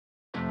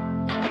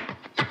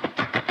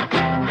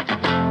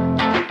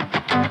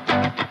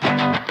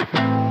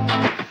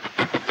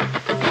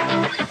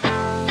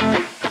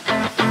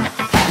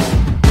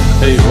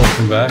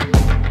back.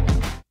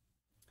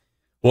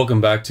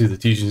 Welcome back to the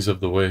teachings of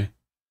the way.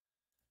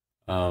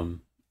 We're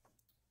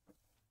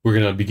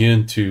going to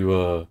begin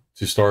to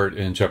start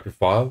in chapter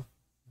 5.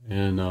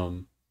 And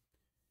in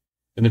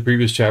the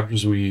previous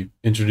chapters, we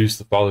introduced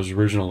the Father's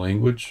original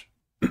language,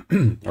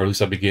 or at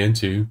least I began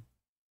to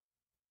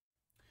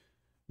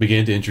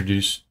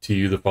introduce to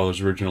you the Father's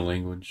original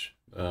language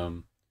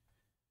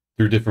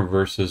through different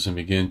verses, and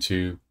begin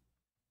to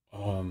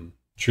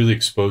truly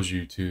expose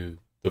you to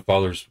the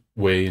Father's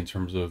way in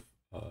terms of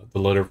the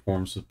letter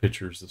forms, the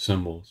pictures, the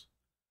symbols.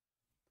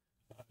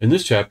 In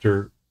this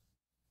chapter,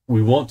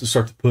 we want to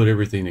start to put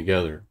everything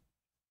together,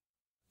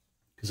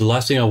 because the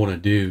last thing I want to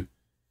do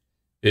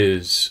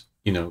is,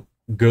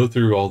 go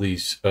through all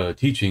these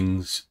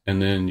teachings,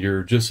 and then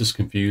you're just as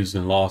confused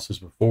and lost as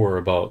before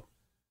about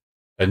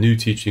a new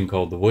teaching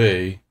called the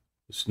way.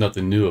 There's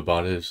nothing new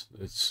about it.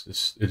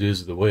 It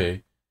is the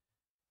way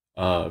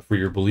for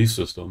your belief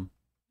system,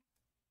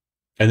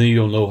 and then you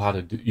don't know how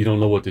to do. You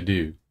don't know what to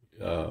do.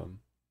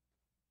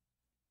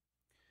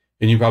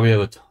 And you probably have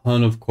a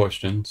ton of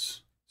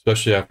questions,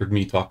 especially after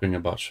me talking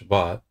about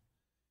Shabbat,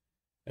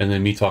 and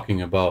then me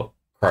talking about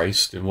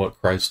Christ and what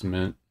Christ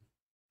meant.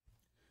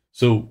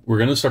 So we're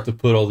going to start to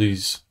put all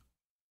these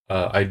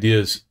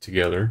ideas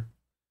together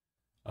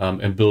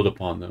and build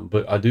upon them.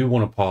 But I do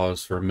want to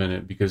pause for a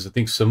minute, because I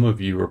think some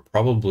of you are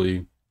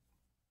probably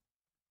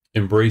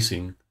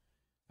embracing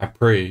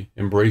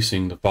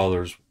the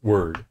Father's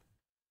word,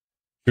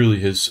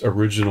 truly his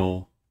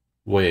original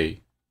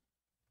way.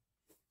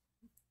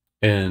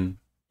 And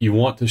you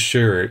want to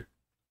share it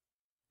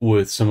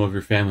with some of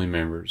your family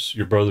members,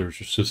 your brothers,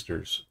 your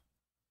sisters.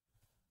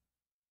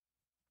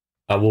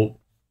 I will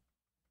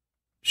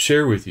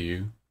share with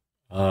you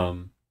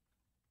that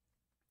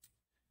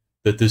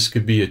this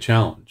could be a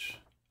challenge.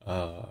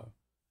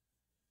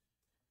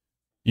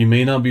 You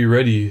may not be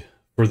ready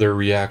for their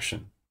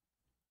reaction.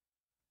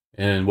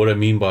 And what I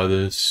mean by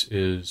this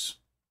is,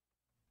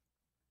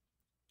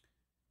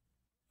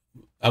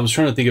 I was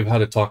trying to think of how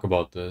to talk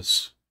about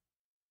this.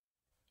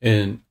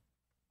 And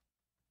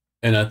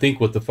I think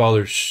what the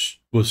Father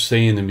was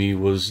saying to me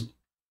was,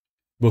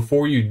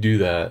 before you do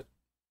that,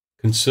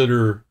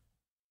 consider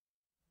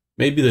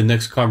maybe the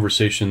next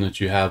conversation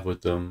that you have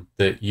with them,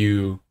 that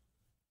you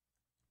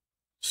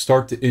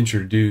start to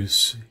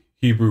introduce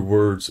Hebrew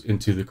words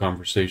into the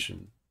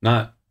conversation.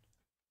 Not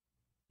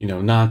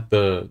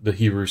the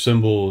Hebrew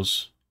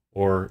symbols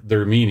or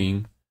their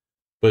meaning,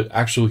 but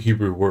actual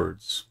Hebrew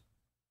words.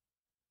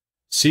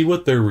 See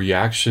what their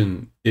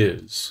reaction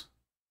is.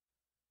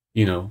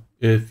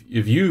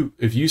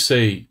 If you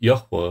say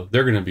Yahweh,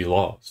 they're going to be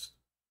lost.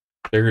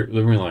 They're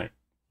going to be like,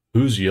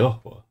 who's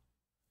Yahweh?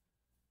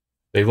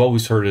 They've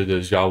always heard it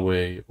as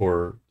Yahweh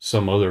or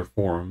some other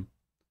form,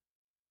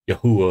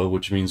 Yahuwah,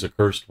 which means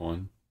accursed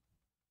one.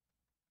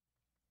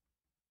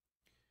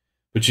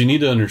 But you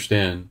need to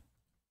understand,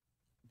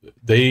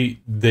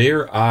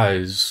 their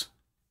eyes,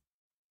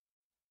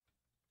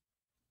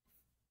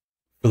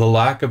 for the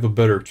lack of a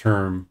better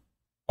term,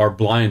 are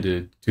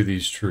blinded to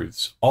these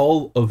truths.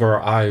 All of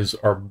our eyes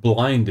are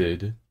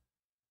blinded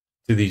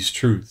to these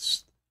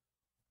truths.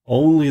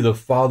 Only the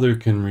Father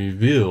can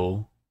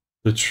reveal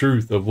the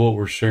truth of what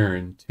we're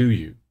sharing to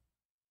you.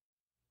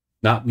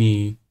 Not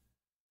me,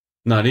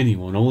 not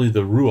anyone. Only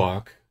the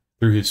Ruach,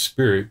 through his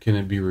Spirit, can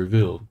it be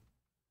revealed.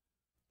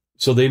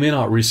 So they may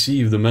not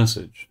receive the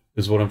message,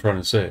 is what I'm trying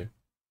to say.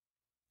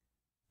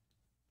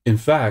 In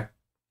fact,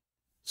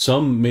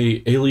 some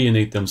may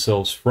alienate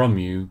themselves from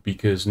you,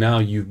 because now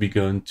you've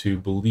begun to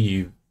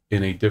believe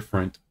in a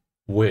different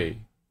way.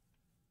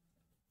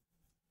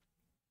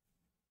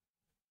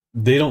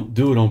 They don't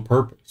do it on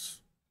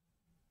purpose.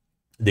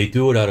 They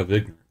do it out of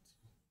ignorance.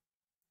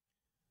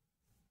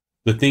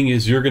 The thing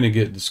is, you're going to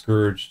get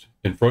discouraged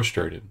and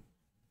frustrated.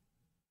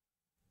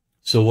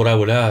 So what I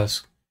would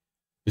ask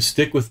is,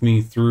 stick with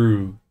me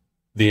through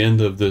the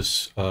end of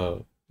this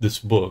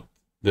book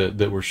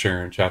that we're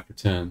sharing, chapter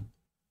 10.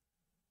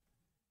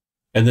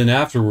 And then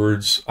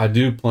afterwards, I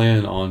do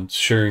plan on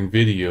sharing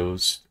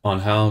videos on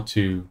how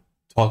to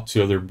talk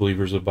to other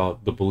believers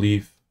about the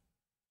belief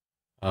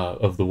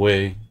of the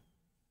way.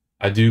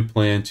 I do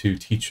plan to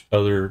teach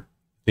other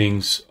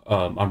things.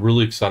 I'm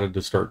really excited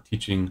to start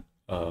teaching.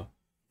 I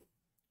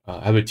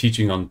have a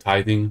teaching on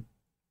tithing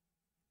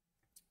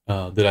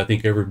that I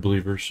think every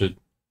believer should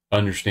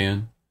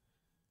understand.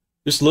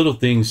 Just little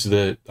things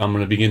that I'm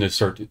going to begin to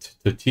start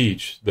to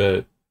teach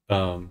that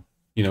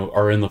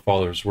are in the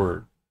Father's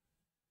Word.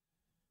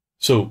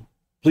 So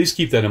please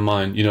keep that in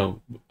mind.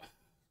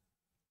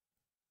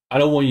 I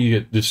don't want you to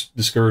get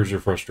discouraged or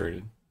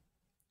frustrated.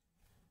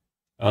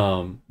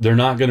 They're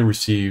not going to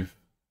receive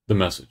the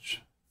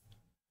message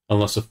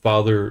unless the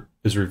Father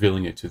is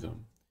revealing it to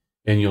them.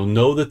 And you'll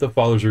know that the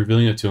Father is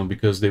revealing it to them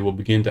because they will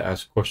begin to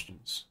ask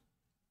questions.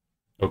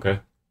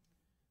 Okay?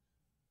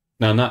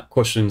 Now, not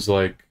questions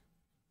like,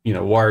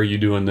 why are you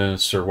doing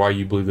this, or why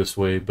you believe this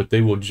way, but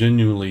they will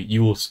genuinely,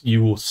 you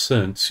will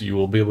sense, you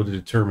will be able to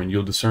determine,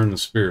 you'll discern the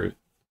Spirit,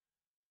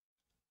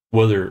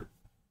 whether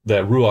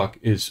that Ruach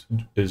is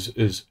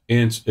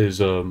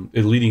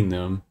leading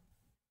them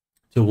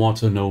to want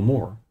to know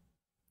more.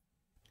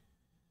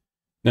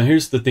 Now,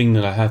 here's the thing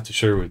that I have to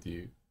share with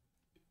you.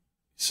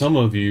 Some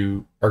of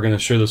you are going to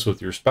share this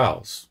with your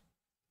spouse,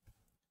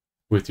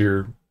 with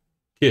your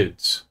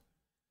kids.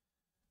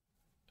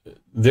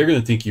 They're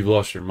going to think you've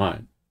lost your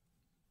mind.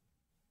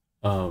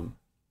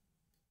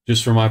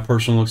 Just from my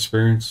personal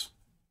experience,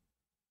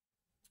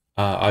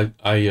 I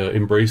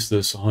embraced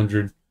this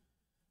 110%.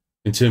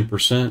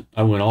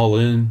 I went all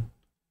in.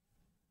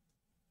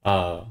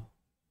 I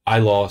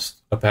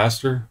lost a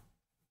pastor.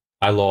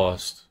 I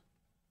lost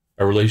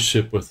a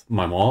relationship with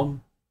my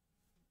mom.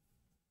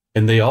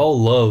 And they all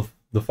love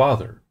the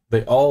Father.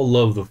 They all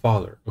love the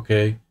Father,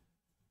 okay?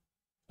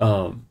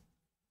 But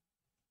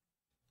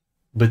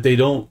they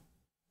don't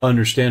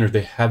understand, or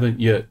they haven't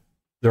yet,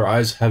 their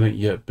eyes haven't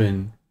yet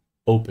been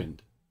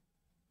opened.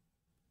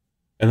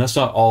 And that's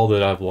not all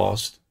that I've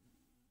lost.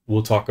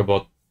 We'll talk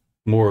about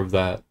more of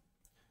that.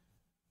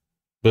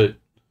 But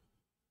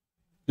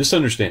just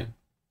understand.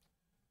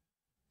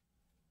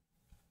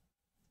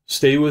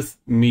 Stay with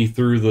me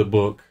through the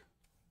book.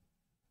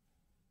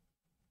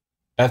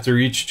 After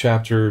each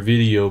chapter or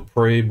video,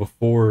 pray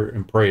before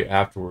and pray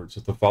afterwards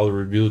that the Father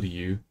reveal to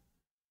you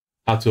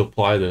how to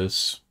apply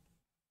this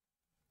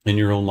in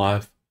your own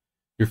life,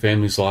 your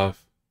family's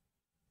life.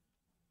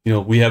 You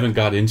know, we haven't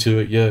got into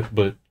it yet,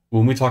 but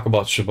when we talk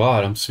about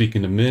Shabbat, I'm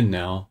speaking to men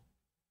now.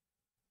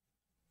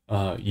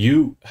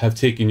 You have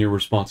taken your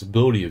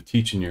responsibility of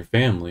teaching your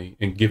family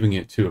and giving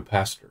it to a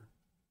pastor.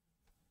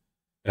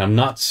 And I'm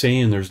not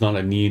saying there's not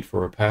a need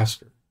for a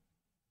pastor,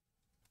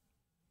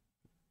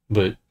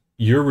 but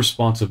your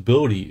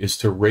responsibility is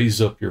to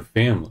raise up your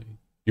family.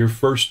 Your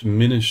first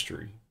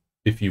ministry,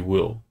 if you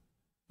will,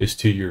 is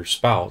to your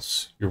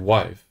spouse, your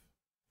wife,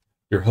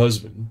 your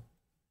husband,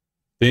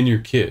 then your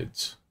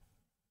kids.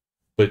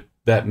 But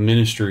that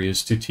ministry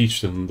is to teach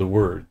them the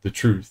word, the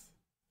truth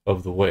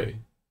of the way,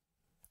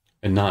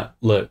 and not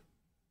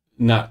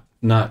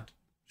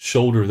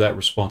shoulder that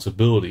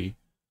responsibility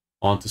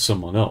onto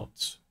someone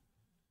else.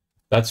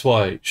 That's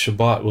why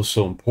Shabbat was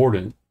so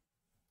important,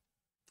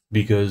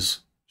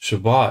 because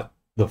Shabbat,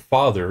 the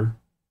father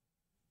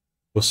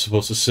was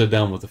supposed to sit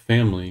down with the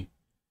family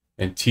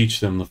and teach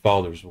them the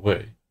Father's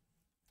way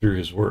through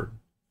his word,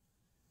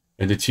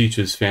 and to teach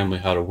his family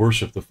how to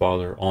worship the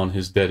Father on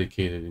his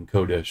dedicated and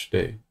Kodesh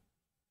day.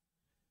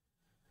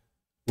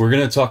 We're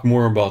going to talk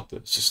more about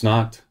this. It's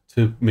not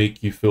to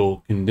make you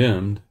feel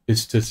condemned.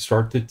 It's to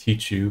start to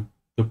teach you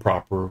the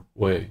proper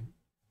way.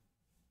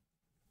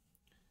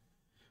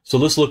 So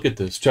let's look at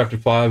this. Chapter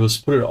 5, let's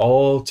put it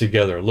all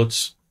together.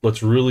 Let's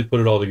really put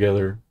it all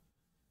together.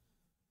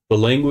 The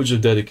language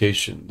of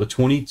dedication, the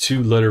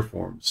 22 letter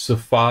forms,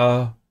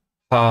 Safa,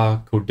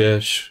 Ha,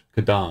 Kodesh,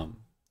 Kadam.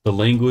 The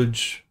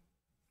language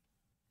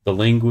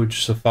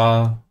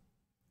Safa,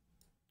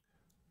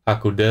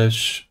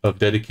 HaKodesh of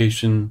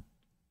dedication,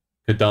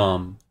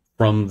 Kadam,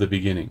 from the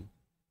beginning.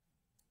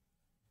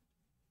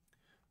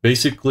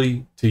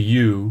 Basically, to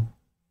you,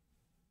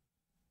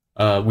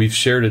 we've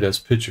shared it as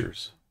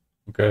pictures,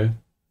 okay?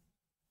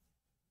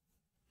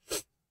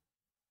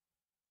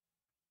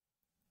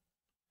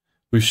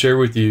 We share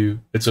with you,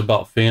 it's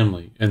about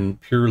family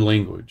and pure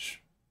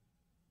language.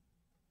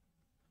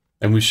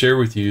 And we share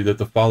with you that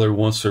the Father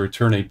wants to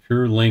return a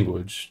pure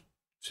language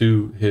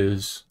to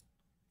his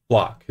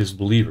flock, his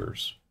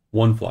believers,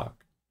 one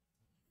flock.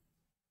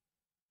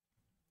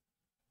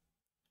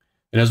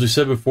 And as we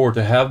said before,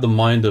 to have the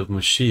mind of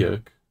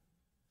Mashiach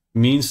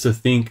means to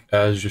think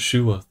as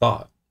Yeshua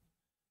thought.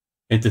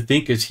 And to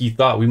think as he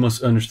thought, we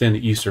must understand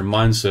the Eastern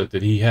mindset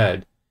that he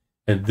had.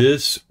 And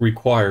this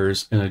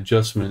requires an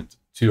adjustment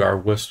to our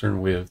Western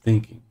way of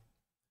thinking.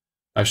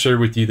 I shared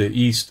with you that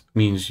East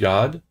means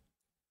Yad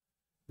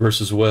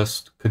versus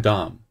West,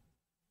 Kadam.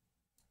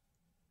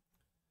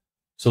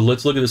 So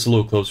let's look at this a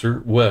little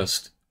closer.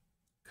 West,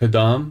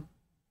 Kadam.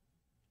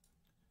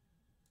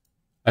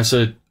 I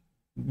said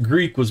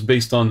Greek was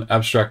based on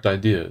abstract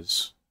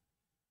ideas.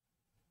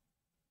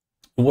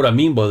 And what I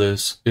mean by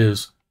this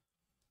is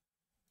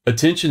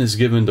attention is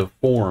given to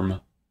form,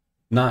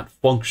 not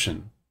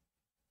function.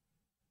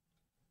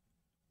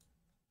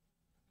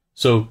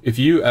 So if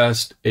you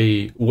asked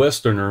a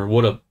Westerner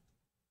what a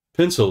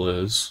pencil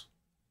is,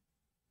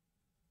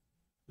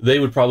 they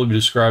would probably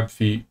describe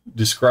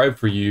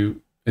for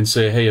you and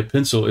say, hey, a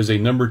pencil is a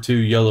number 2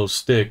 yellow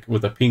stick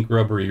with a pink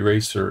rubber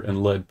eraser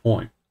and lead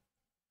point.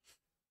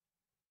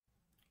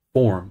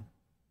 Form.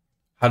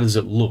 How does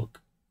it look?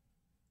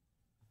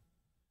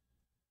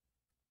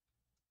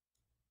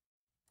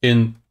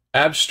 In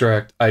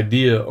abstract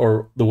idea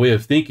or the way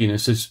of thinking,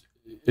 it's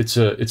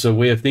a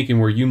way of thinking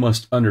where you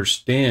must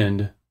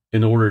understand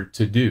in order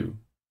to do.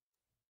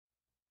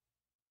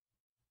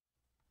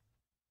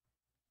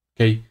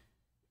 Okay,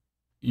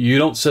 you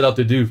don't set out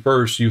to do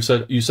first. You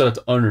set out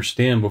to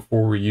understand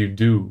before you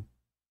do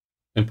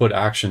and put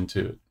action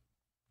to it.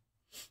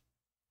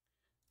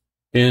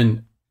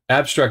 In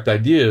abstract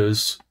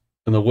ideas,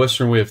 in the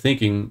Western way of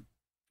thinking,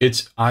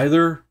 it's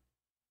either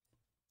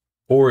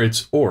or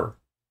it's or.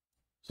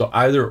 So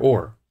either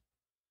or,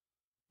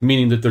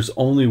 meaning that there's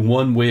only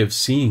one way of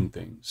seeing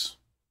things.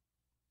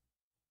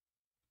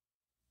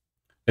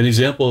 An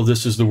example of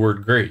this is the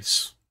word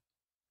grace.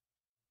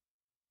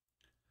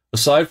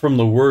 Aside from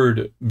the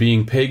word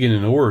being pagan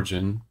in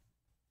origin,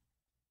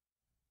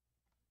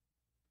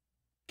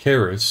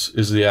 charis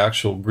is the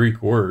actual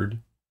Greek word.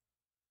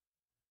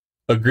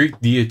 A Greek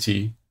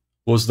deity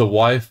was the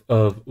wife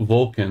of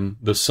Vulcan,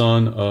 the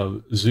son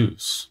of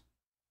Zeus.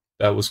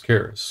 That was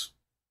charis.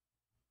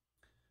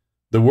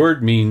 The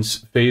word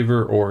means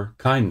favor or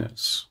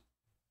kindness.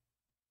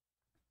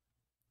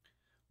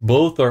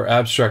 Both are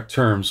abstract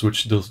terms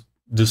which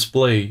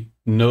display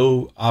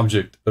no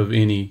object of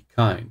any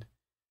kind.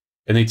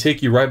 And they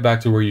take you right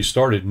back to where you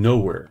started,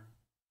 nowhere.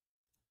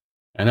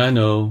 And I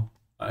know,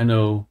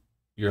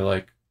 you're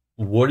like,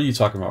 what are you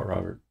talking about,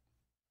 Robert?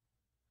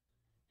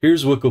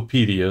 Here's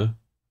Wikipedia.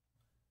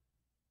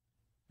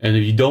 And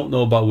if you don't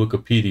know about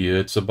Wikipedia,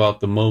 it's about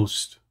the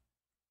most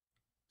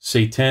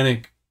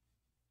satanic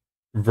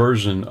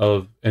version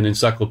of an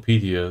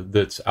encyclopedia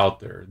that's out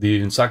there. The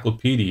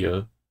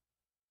encyclopedia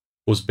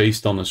was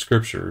based on the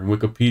scripture, and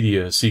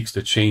Wikipedia seeks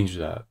to change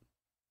that.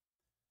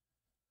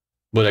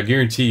 But I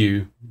guarantee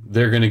you,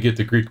 they're going to get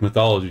the Greek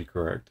mythology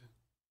correct.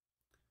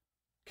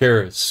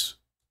 Charis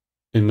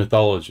in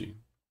mythology.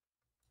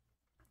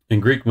 In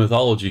Greek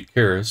mythology,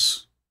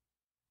 charis,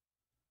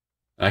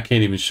 I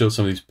can't even show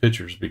some of these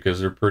pictures because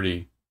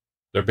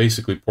they're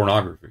basically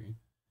pornography.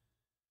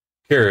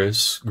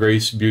 Charis,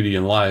 grace, beauty,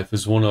 and life,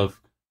 is one of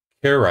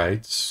the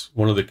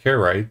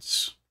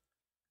Charites,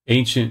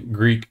 ancient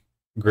Greek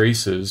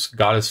graces,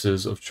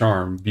 goddesses of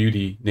charm,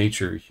 beauty,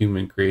 nature,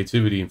 human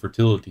creativity, and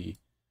fertility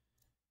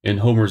in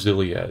Homer's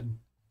Iliad.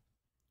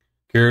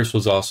 Charis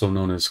was also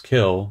known as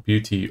Kel,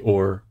 beauty,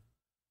 or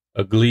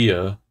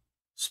Aglaia,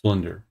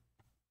 splendor.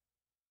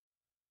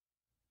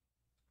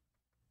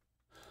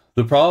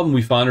 The problem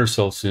we find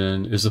ourselves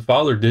in is the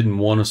Father didn't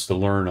want us to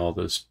learn all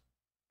this.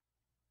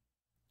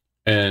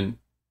 And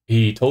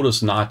He told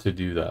us not to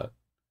do that.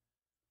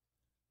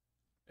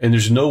 And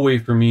there's no way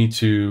for me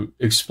to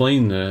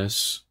explain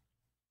this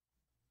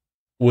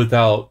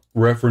without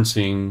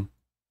referencing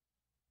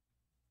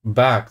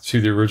back to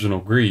the original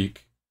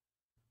Greek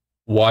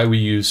why we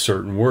use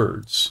certain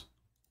words.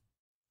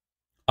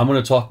 I'm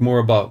going to talk more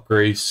about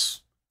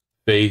grace,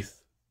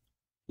 faith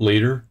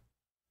later.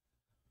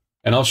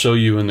 And I'll show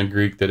you in the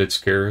Greek that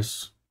it's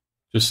charis.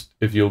 Just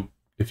if you'll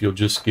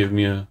just give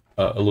me a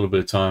little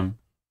bit of time,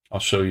 I'll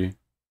show you.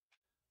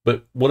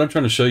 But what I'm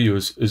trying to show you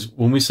is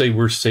when we say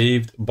we're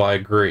saved by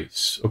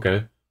grace,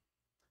 okay?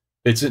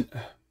 It's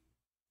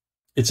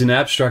an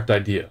abstract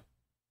idea.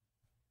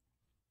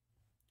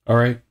 All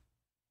right?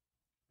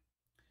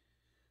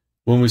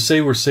 When we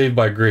say we're saved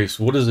by grace,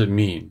 what does it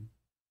mean?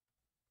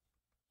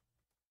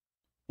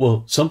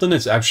 Well, something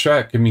that's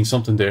abstract can mean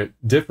something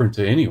different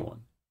to anyone.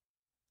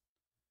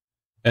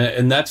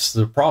 And that's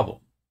the problem.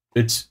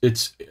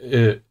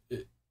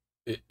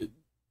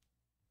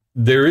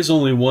 There is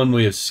only one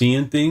way of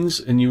seeing things,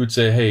 and you would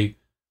say, hey,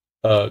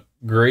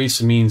 grace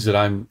means that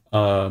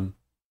I'm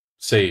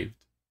saved,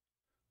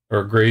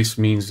 or grace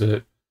means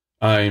that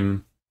I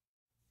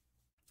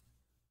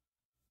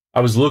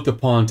was looked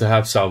upon to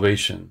have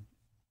salvation.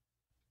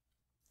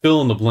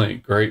 Fill in the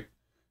blank, right?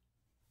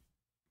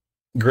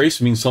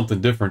 Grace means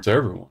something different to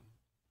everyone.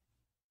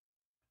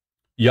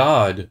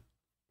 Yod,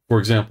 for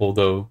example,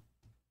 though,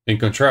 in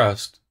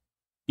contrast,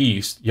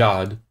 East,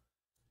 Yod,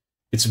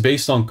 it's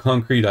based on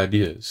concrete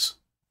ideas.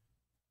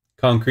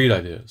 Concrete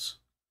ideas.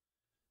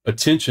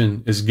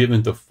 Attention is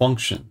given to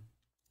function.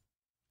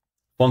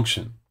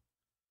 Function.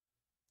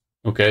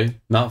 Okay?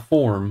 Not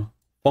form,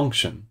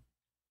 function.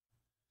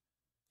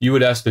 You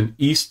would ask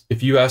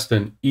if you asked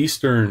an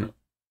Eastern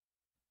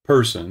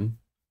person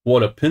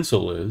what a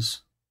pencil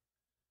is,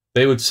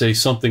 they would say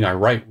something I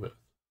write with.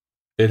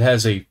 It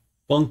has a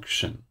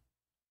function.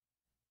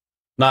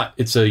 Not,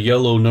 it's a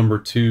yellow number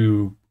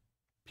 2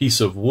 piece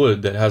of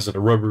wood that has a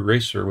rubber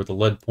eraser with a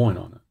lead point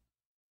on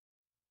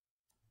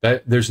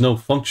it. There's no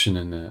function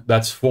in that.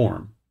 That's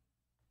form.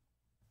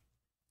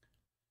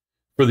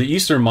 For the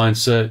Eastern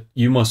mindset,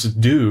 you must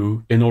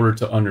do in order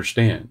to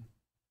understand.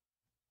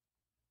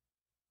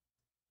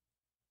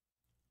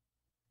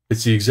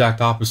 It's the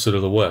exact opposite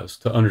of the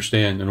West, to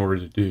understand in order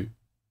to do.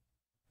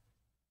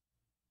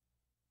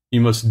 You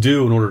must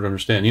do in order to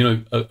understand. You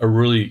know, a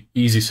really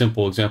easy,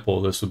 simple example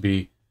of this would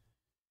be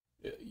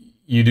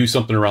you do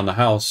something around the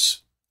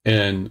house,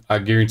 and I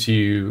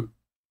guarantee you,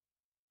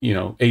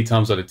 8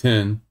 times out of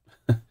 10,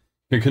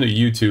 you're going to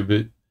YouTube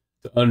it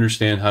to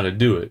understand how to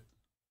do it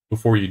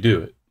before you do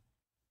it.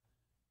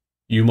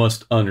 You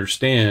must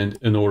understand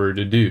in order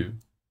to do.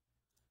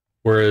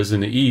 Whereas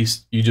in the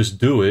East, you just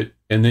do it,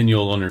 and then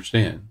you'll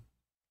understand.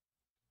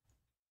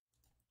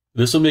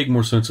 This will make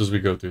more sense as we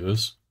go through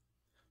this.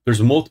 There's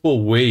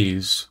multiple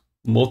ways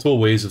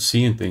of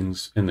seeing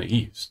things in the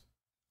East.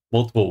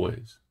 Multiple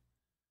ways.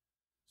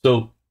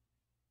 So,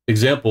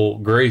 example,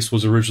 grace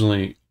was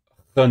originally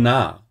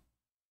chana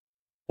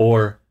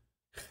or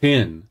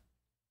chin.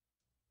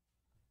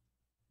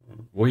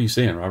 What are you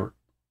saying, Robert?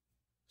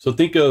 So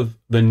think of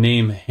the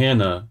name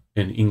Hannah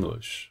in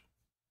English.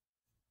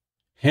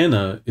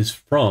 Hannah is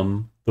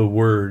from the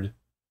word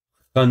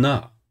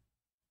Hannah.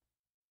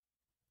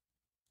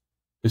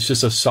 It's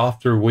just a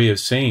softer way of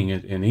saying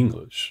it in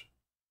English.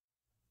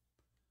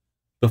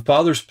 The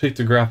father's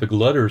pictographic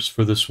letters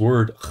for this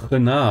word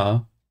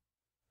Hannah,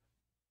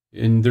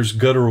 and there's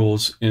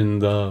gutturals in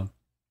the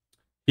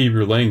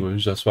Hebrew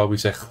language. That's why we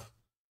say,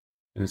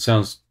 and it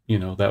sounds,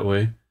 that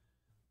way.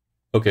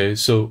 Okay,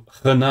 so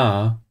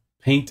Hannah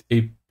paint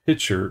a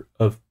picture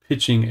of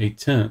pitching a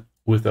tent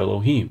with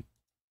Elohim.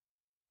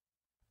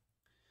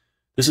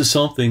 This is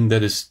something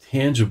that is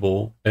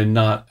tangible and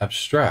not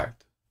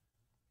abstract,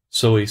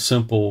 so a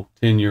simple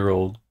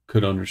 10-year-old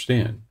could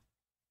understand.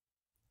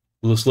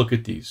 Let's look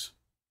at these.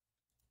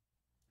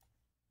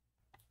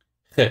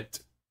 Chet.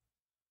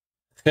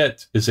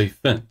 Chet is a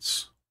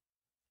fence.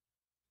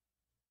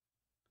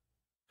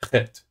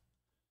 Chet.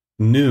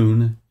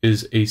 Noon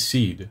is a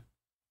seed.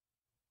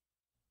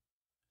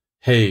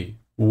 Hey,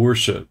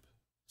 worship,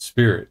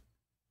 spirit.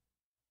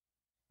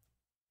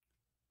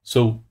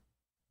 So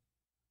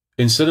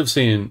instead of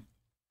saying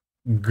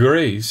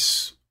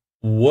grace,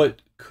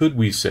 what could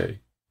we say?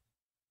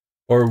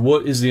 Or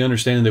what is the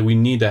understanding that we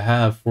need to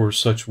have for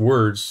such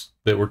words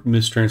that were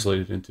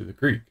mistranslated into the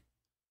Greek?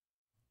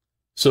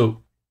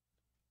 So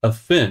a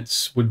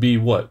fence would be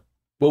what?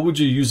 What would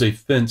you use a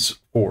fence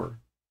for?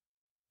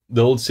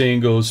 The old saying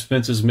goes,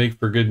 fences make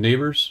for good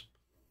neighbors.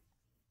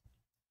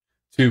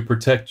 To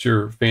protect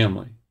your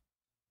family.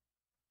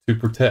 To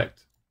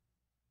protect.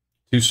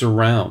 To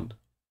surround.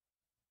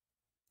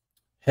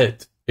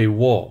 Het, a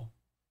wall.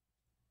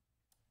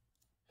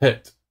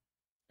 Het,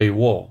 a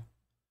wall.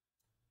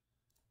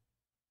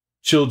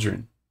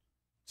 Children,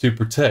 to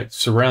protect,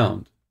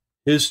 surround.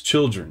 His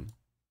children.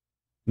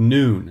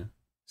 Noon,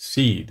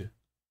 seed.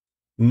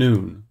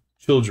 Noon,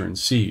 children,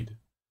 seed.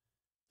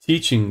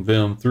 Teaching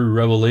them through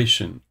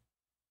revelation,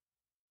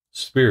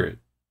 spirit,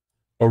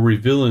 or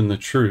revealing the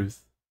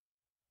truth.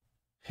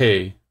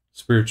 Hey,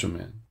 spiritual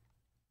man.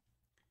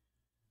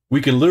 We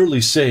can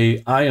literally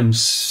say, I am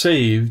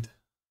saved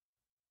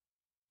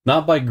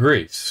not by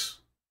grace,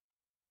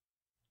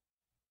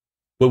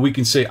 but we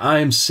can say, I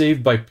am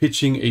saved by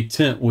pitching a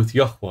tent with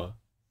Yahweh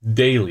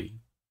daily.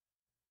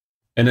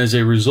 And as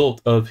a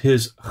result of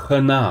his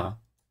chana,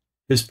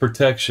 his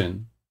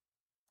protection,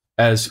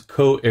 as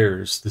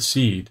co-heirs, the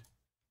seed,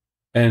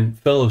 and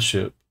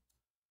fellowship,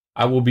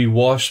 I will be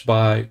washed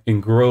by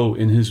and grow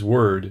in his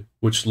word,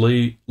 which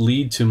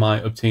lead to my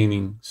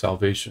obtaining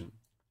salvation.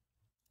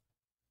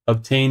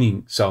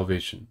 Obtaining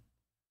salvation.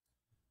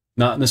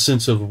 Not in the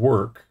sense of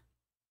work,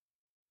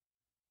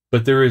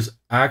 but there is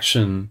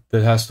action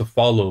that has to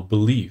follow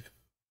belief.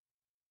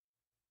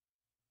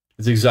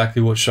 It's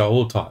exactly what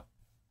Shaul taught.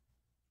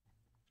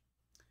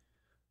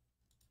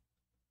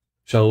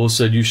 Shaul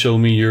said, you show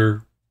me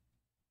your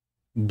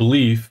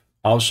belief,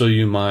 I'll show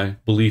you my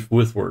belief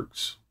with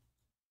works.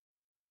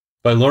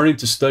 By learning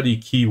to study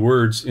key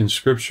words in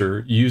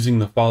Scripture using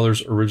the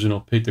Father's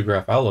original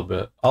pictograph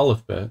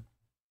aleph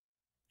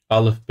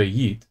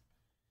bayit,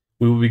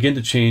 we will begin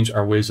to change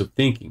our ways of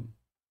thinking.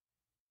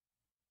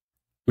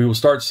 We will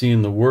start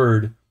seeing the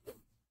Word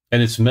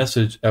and its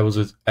message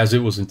as it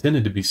was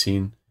intended to be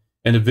seen,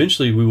 and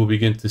eventually we will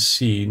begin to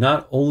see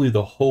not only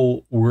the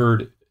whole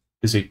Word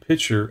is a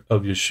picture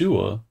of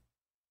Yeshua,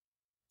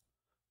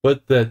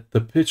 but that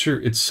the picture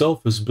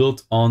itself is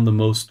built on the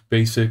most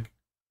basic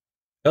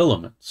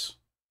elements.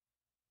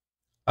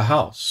 A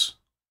house.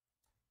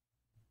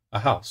 A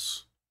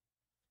house.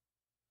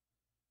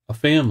 A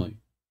family.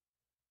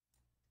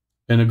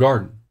 And a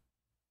garden.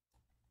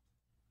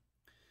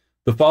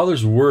 The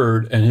Father's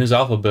Word and His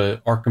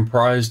alphabet are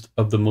comprised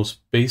of the most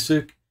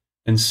basic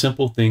and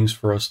simple things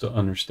for us to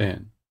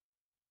understand.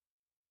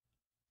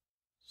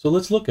 So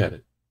let's look at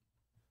it.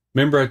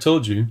 Remember I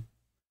told you,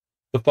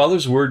 the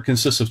Father's Word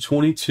consists of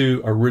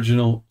 22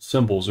 original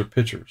symbols or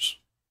pictures.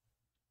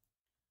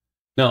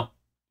 Now,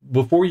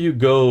 before you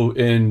go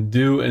and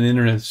do an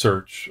internet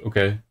search,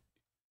 okay,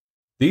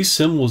 these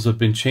symbols have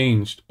been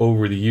changed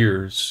over the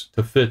years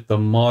to fit the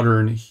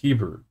modern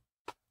Hebrew.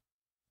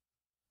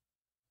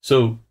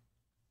 So,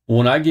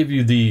 when I give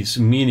you these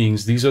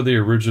meanings, these are the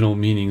original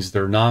meanings.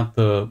 They're not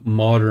the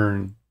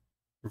modern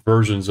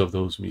versions of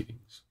those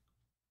meanings.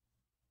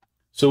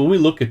 So when we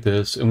look at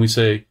this and we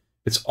say,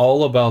 it's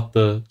all about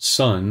the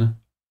sun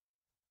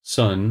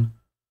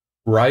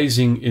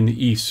rising in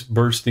the east,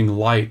 bursting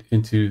light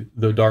into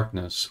the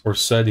darkness, or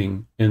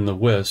setting in the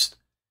west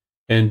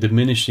and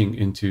diminishing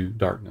into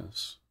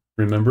darkness.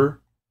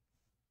 Remember?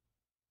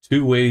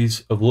 Two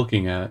ways of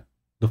looking at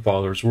the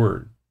Father's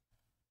Word.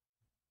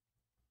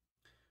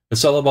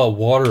 It's all about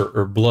water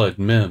or blood,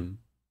 mem.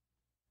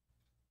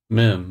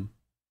 Mem.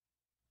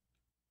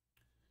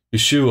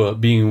 Yeshua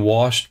being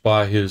washed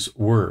by His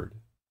Word.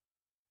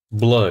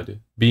 Blood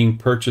being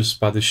purchased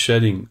by the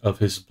shedding of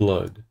His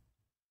blood.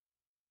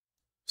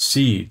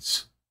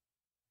 Seeds.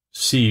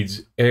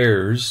 Seeds,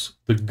 heirs,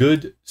 the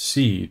good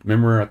seed.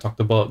 Remember I talked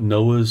about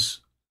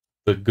Noah's,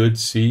 the good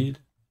seed?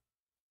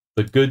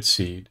 The good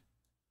seed.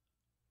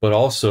 But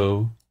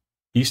also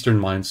Eastern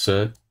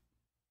mindset,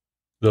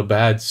 the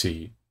bad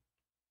seed.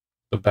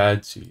 The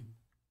bad seed.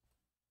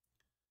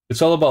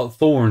 It's all about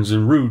thorns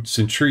and roots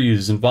and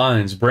trees and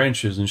vines,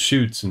 branches and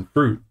shoots and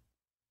fruit.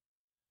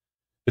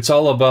 It's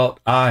all about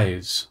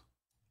eyes.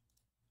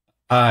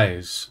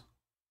 Eyes.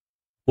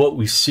 What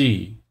we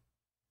see.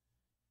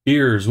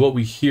 Ears, what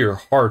we hear.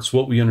 Hearts,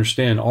 what we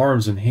understand.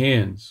 Arms and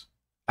hands.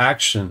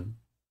 Action.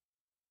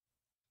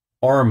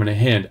 Arm and a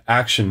hand.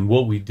 Action,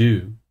 what we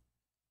do.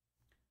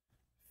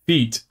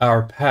 Feet,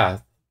 our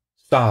path.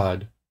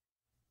 Sod.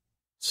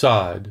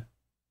 Sod.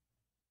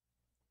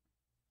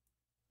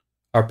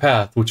 Our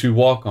path, which we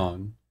walk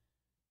on.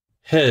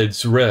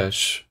 Heads,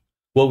 resh,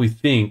 what we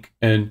think,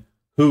 and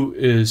who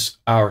is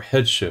our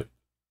headship.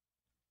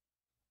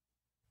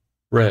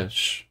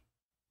 Resh.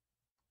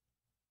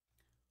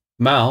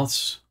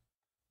 Mouths,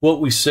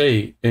 what we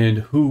say and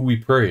who we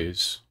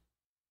praise.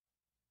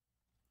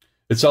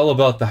 It's all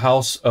about the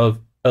house of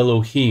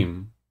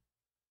Elohim.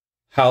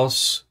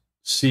 House,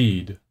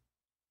 seed.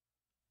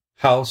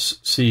 House,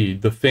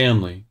 seed, the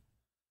family.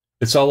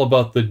 It's all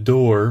about the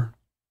door,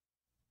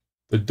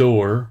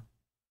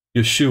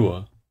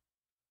 Yeshua.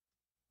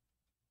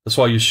 That's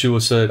why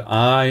Yeshua said,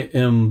 I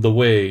am the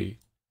way.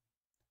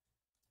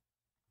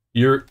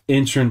 Your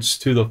entrance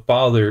to the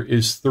Father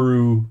is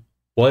through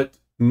what?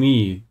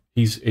 Me.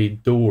 He's a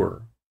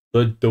door.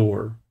 The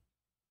door.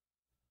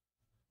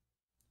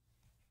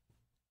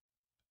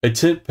 A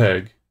tent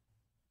peg,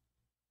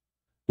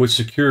 which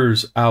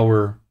secures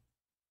our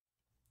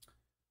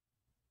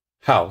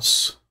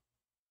house,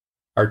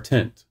 our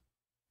tent.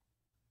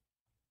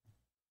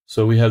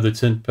 So we have the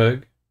tent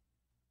peg.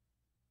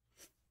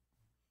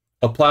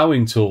 A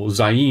plowing tool,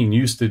 Zayin,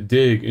 used to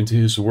dig into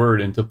his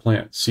word and to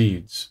plant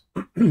seeds.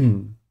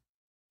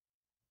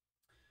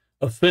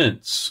 A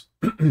fence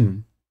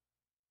that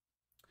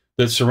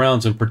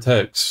surrounds and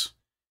protects.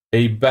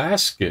 A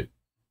basket,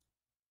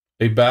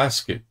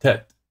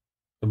 tet,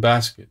 a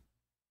basket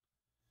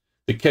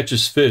that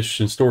catches fish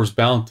and stores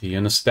bounty,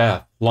 and a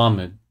staff,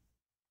 lamed,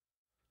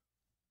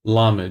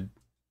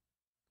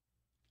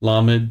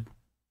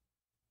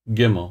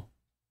 gimel.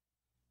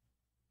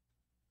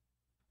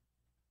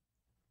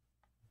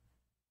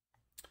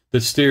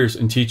 That steers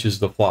and teaches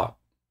the flock.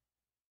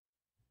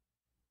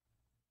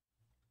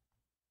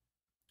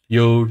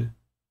 Yod,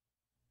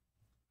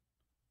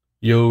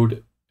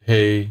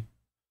 Hey,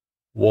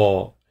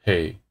 Wal,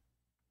 Hey.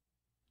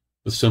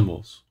 The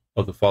symbols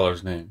of the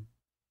Father's name.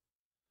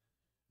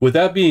 With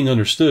that being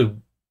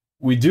understood,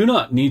 we do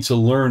not need to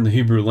learn the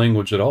Hebrew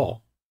language at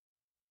all,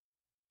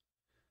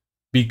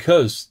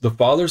 because the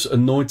Father's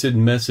anointed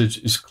message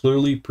is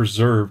clearly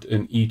preserved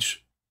in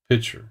each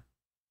picture.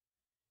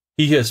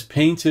 He has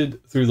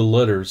painted through the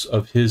letters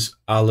of his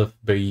Aleph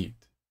Bayit.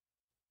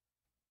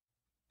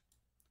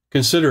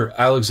 Consider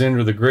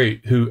Alexander the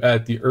Great, who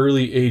at the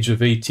early age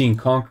of 18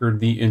 conquered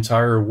the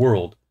entire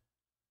world.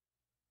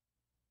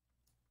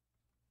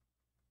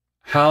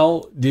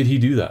 How did he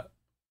do that?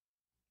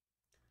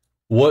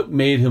 What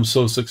made him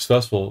so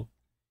successful?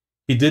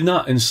 He did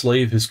not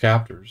enslave his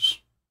captors.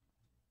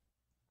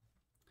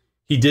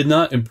 He did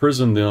not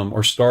imprison them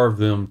or starve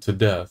them to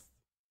death.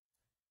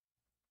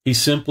 He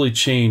simply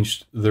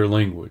changed their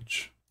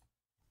language.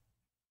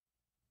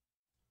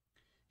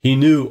 He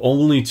knew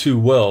only too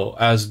well,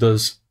 as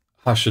does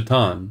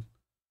Hashatan,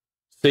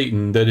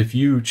 Satan, that if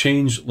you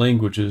change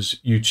languages,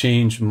 you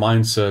change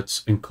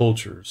mindsets and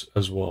cultures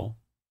as well.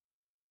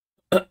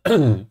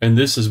 And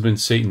this has been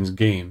Satan's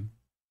game.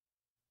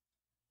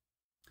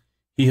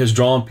 He has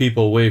drawn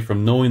people away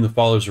from knowing the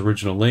Father's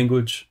original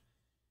language.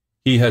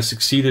 He has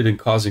succeeded in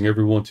causing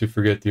everyone to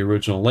forget the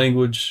original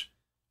language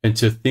and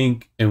to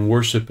think and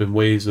worship in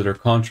ways that are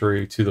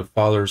contrary to the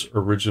Father's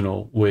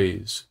original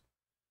ways,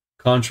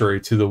 contrary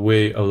to the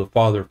way of the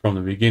Father from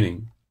the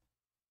beginning.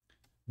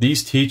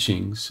 These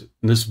teachings,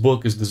 this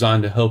book is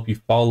designed to help you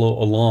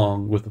follow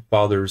along with the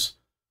Father's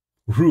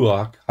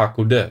Ruach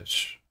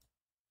HaKodesh,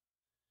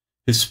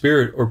 his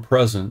spirit or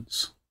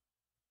presence,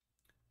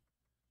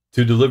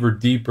 to deliver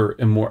deeper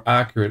and more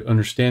accurate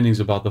understandings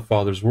about the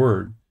Father's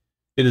Word.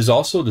 It is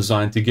also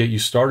designed to get you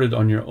started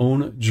on your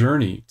own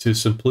journey to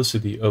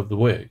simplicity of the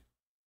way.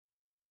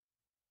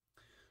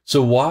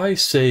 So why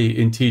say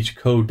and teach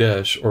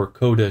Kodesh or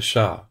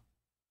Kodeshah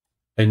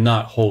and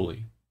not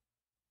holy?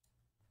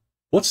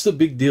 What's the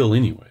big deal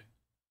anyway?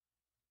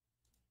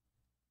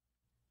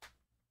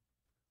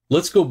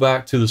 Let's go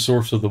back to the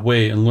source of the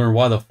way and learn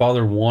why the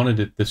Father wanted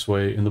it this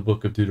way in the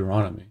book of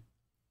Deuteronomy.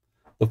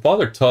 The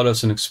Father taught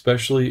us an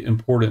especially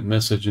important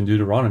message in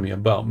Deuteronomy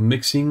about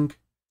mixing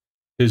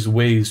his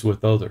ways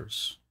with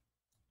others.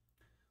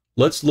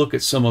 Let's look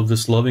at some of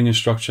this loving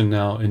instruction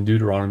now in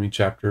Deuteronomy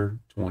chapter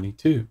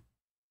 22.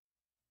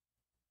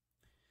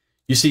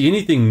 You see,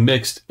 anything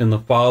mixed in the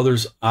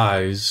Father's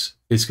eyes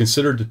is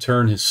considered to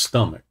turn his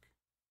stomach,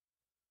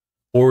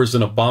 or is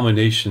an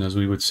abomination, as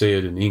we would say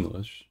it in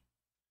English.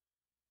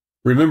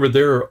 Remember,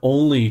 there are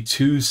only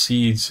two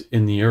seeds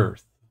in the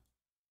earth.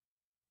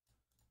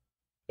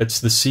 It's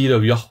the seed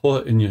of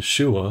Yahweh and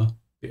Yeshua,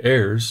 the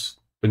heirs,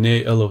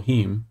 B'nai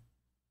Elohim,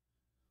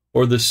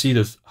 or the seed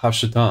of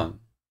Hashatan.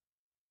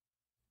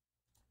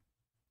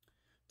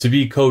 To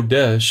be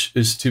Kodesh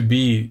is to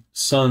be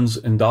sons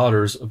and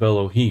daughters of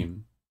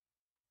Elohim,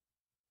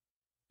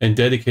 and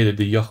dedicated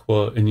to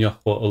Yahweh and Yahweh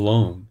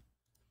alone,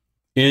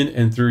 in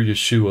and through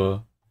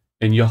Yeshua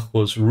and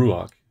Yahweh's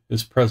Ruach,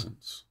 his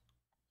presence,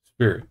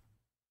 Spirit.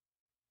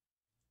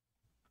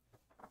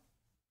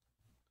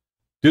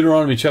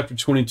 Deuteronomy chapter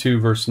 22,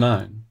 verse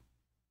 9.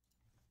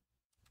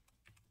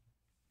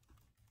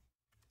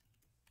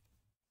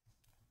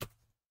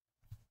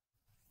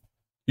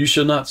 You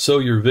shall not sow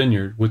your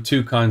vineyard with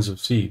two kinds of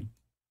seed,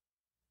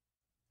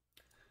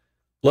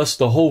 lest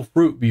the whole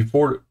fruit be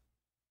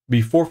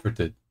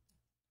forfeited,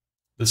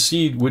 the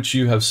seed which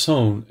you have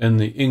sown and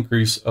the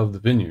increase of the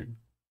vineyard.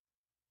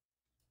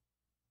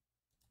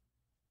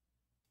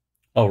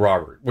 Oh,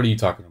 Robert, what are you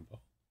talking about?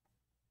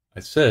 I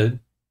said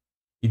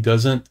he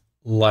doesn't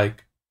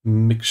like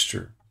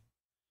mixture.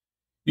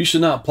 You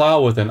should not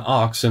plow with an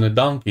ox and a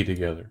donkey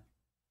together.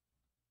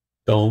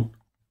 Don't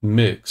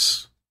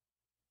mix.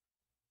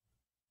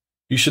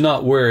 You should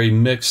not wear a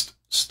mixed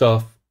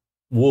stuff,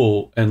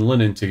 wool and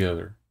linen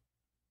together.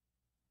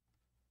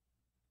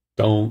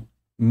 Don't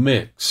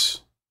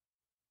mix.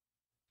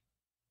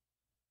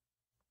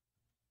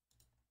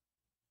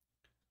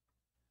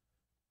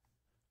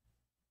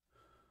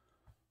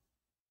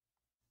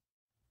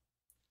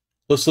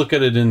 Let's look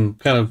at it in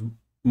kind of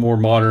more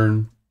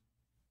modern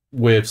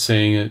way of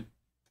saying it.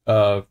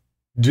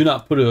 Do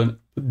not put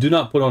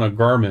on a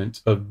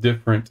garment of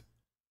different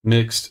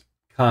mixed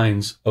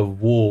kinds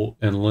of wool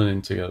and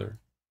linen together.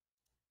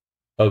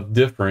 Of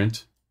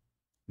different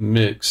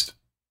mixed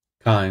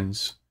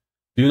kinds.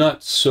 Do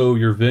not sow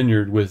your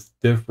vineyard with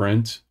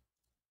different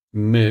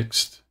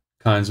mixed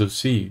kinds of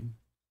seed.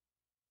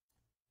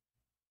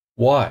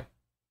 Why?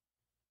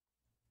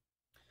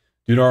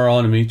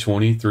 Deuteronomy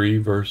 23,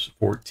 verse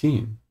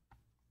 14.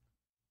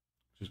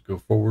 Just go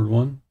forward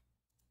one.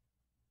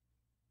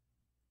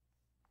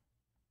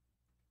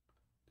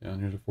 Down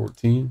here to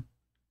 14.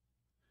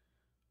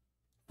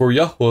 For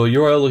Yahweh,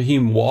 your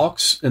Elohim,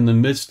 walks in the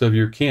midst of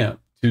your camp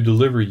to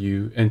deliver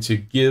you and to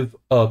give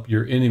up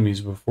your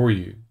enemies before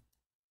you.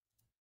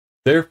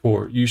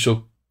 Therefore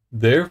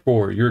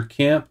shall your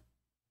camp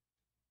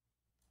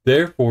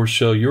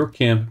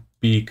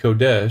be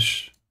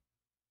Kodesh,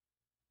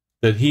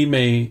 that he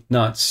may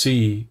not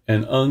see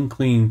an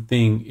unclean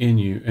thing in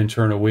you and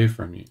turn away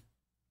from you.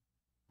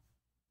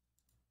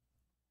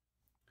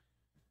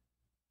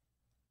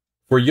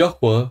 For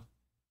Yahweh,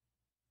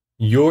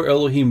 your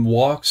Elohim,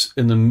 walks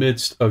in the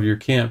midst of your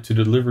camp to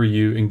deliver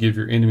you and give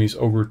your enemies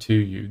over to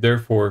you.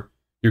 Therefore,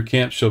 your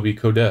camp shall be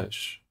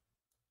Kodesh.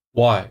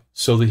 Why?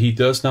 So that he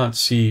does not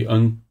see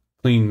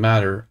unclean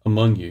matter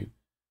among you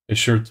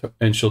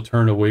and shall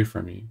turn away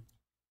from you.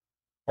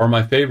 Or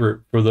my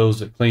favorite for those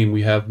that claim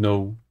we have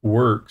no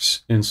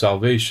works in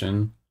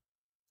salvation,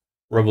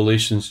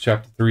 Revelations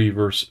chapter 3,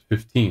 verse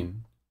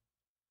 15.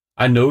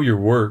 I know your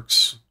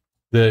works,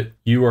 that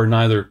you are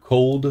neither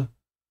cold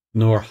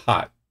nor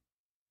hot.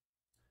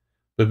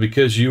 But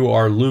because you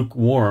are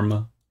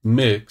lukewarm,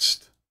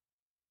 mixed,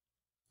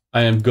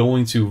 I am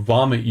going to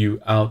vomit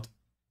you out.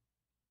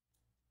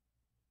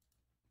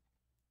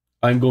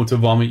 I'm going to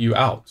vomit you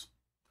out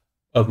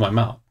of my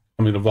mouth.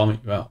 I'm going to vomit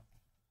you out.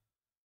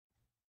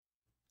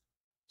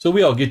 So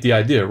we all get the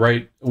idea,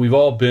 right? We've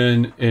all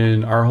been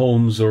in our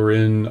homes or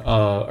in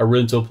a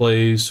rental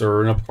place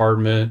or an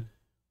apartment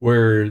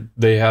where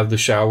they have the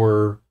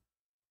shower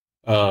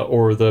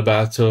or the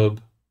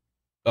bathtub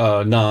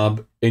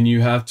knob, and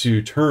you have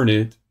to turn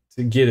it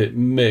to get it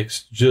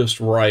mixed just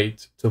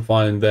right to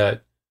find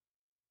that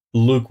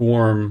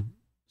lukewarm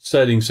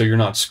setting so you're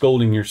not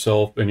scalding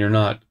yourself and you're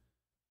not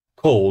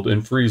cold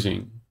and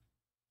freezing,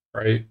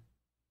 right?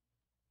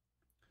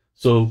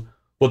 So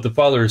what the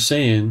Father is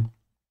saying,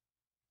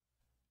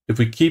 if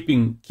we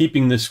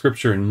keeping this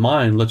scripture in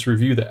mind, let's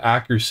review the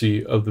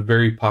accuracy of the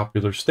very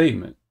popular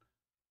statement.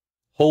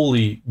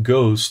 Holy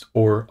Ghost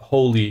or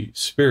Holy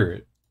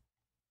Spirit.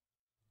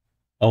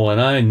 Oh,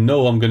 and I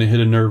know I'm going to hit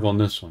a nerve on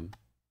this one.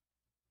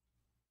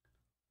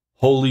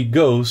 Holy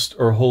Ghost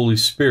or Holy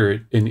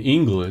Spirit in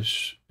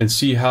English, and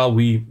see how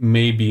we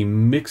may be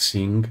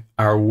mixing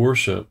our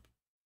worship,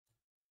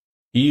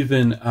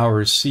 even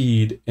our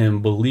seed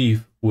and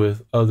belief,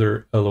 with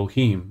other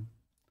Elohim.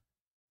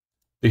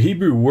 The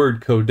Hebrew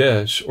word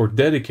Kodesh, or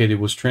dedicated,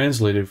 was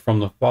translated from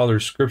the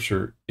Father's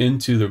scripture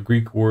into the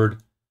Greek word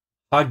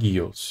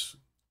hagios,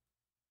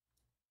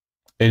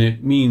 and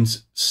it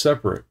means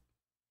separate.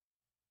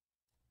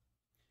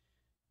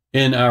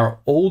 In our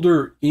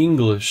older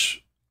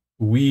English,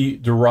 we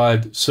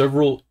derived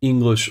several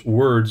English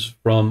words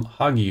from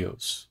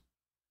hagios,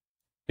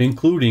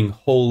 including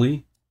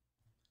holy,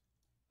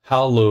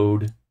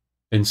 hallowed,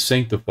 and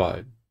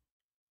sanctified,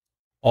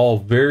 all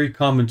very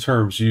common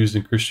terms used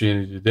in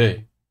Christianity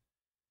today.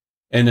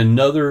 And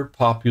another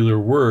popular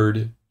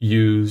word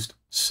used,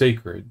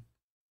 sacred.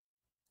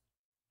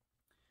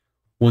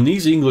 When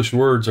these English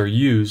words are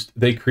used,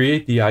 they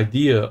create the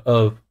idea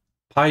of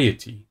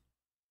piety,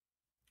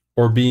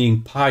 or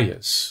being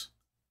pious,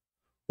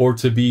 or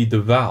to be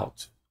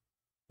devout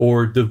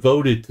or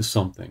devoted to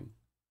something.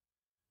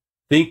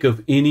 Think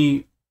of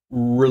any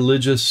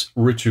religious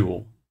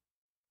ritual.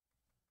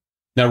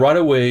 Now, right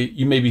away,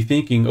 you may be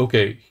thinking,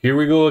 okay, here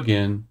we go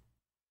again.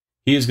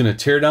 He is going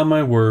to tear down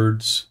my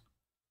words.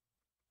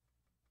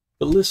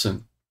 But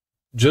listen,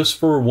 just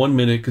for 1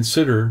 minute,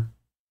 consider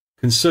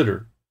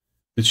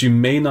that you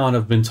may not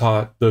have been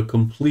taught the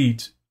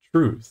complete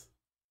truth.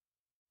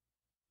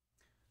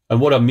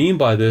 And what I mean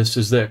by this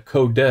is that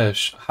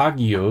Kodesh,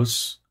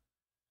 Hagios,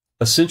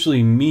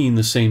 essentially mean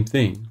the same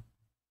thing.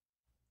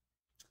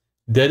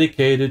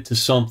 Dedicated to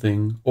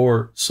something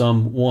or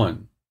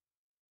someone.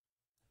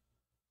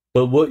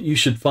 But what you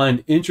should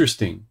find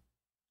interesting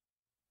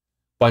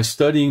by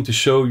studying to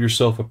show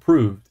yourself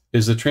approved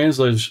is the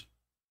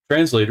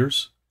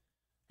translators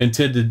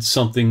intended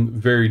something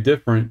very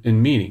different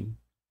in meaning.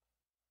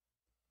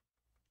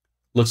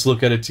 Let's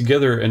look at it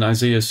together in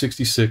Isaiah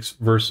 66,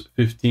 verse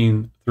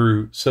 15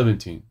 through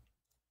 17.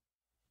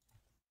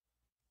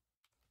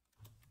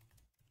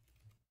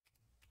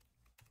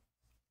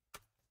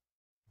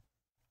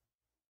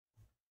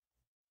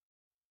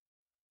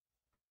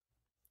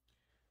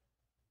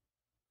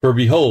 For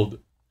behold,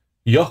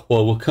 Yahweh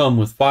will come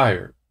with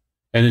fire,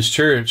 and his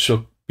chariot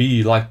shall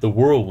be like the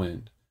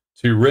whirlwind,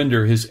 to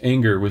render his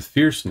anger with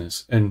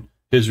fierceness, and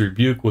his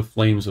rebuke with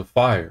flames of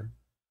fire.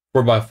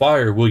 For by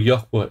fire will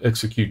Yahweh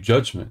execute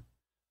judgment,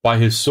 by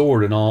his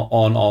sword and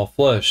on all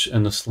flesh,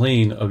 and the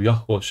slain of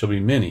Yahweh shall be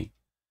many.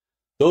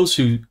 Those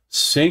who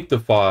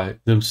sanctify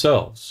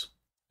themselves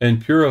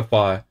and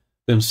purify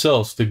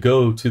themselves to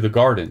go to the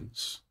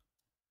gardens,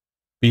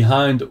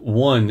 behind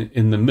one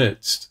in the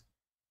midst,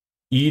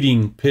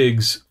 eating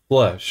pig's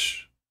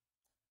flesh,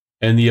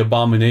 and the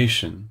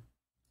abomination,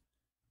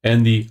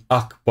 and the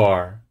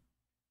akbar,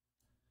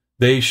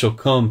 they shall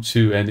come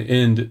to an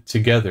end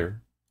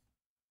together,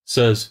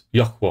 says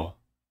Yahweh.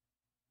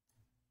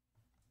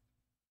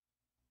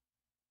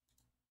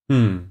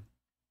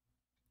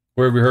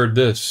 Where have we heard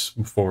this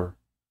before?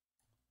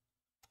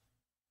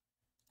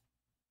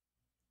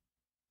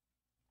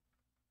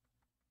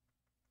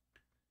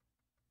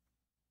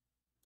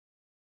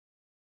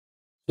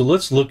 So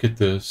let's look at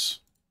this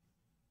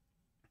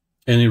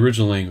in the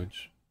original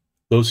language.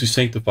 Those who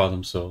sanctify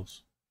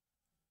themselves.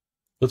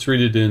 Let's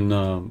read it in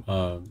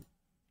the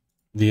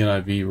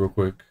NIV real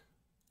quick.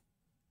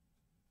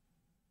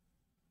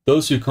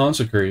 Those who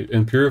consecrate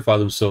and purify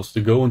themselves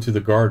to go into the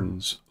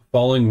gardens,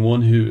 following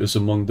one who is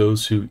among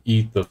those who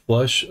eat the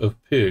flesh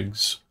of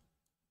pigs,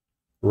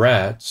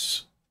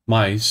 rats,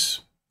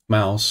 mice,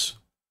 mouse,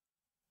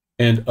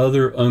 and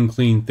other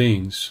unclean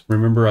things.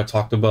 Remember I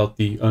talked about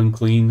the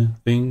unclean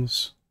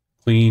things,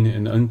 clean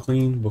and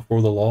unclean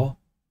before the law?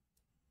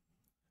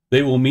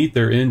 They will meet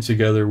their end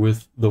together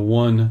with the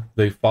one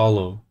they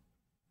follow,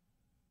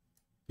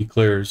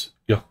 declares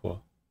Yahweh.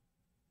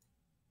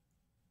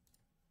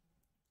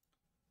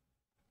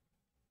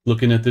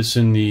 Looking at this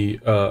in the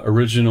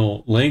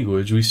original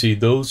language, we see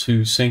those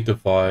who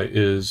sanctify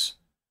is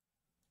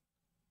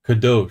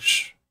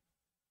kadosh.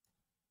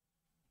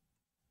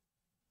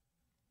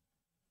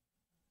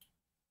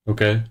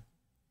 Okay?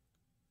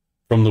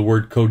 From the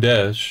word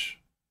kodesh,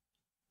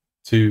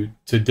 to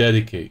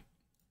dedicate.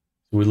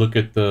 We look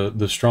at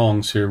the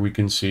Strongs here, we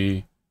can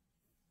see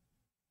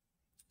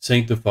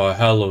sanctify,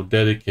 hallow,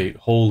 dedicate,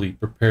 holy,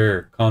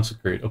 prepare,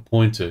 consecrate,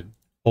 appointed,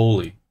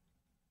 holy.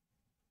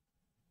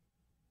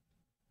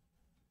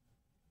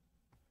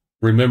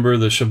 Remember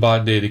the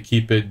Shabbat day to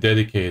keep it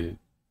dedicated.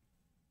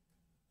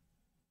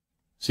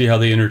 See how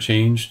they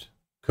interchanged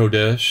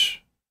Kodesh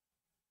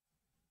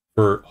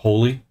for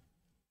holy?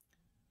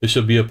 It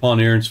shall be upon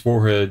Aaron's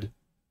forehead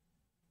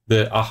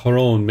that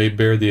Aharon may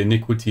bear the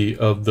iniquity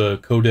of the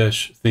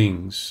Kodesh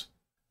things,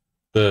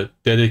 the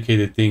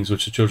dedicated things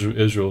which the children of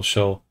Israel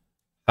shall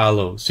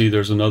hallow. See,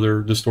 there's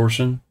another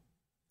distortion.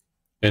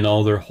 And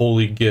all their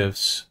holy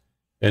gifts,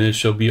 and it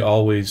shall be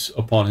always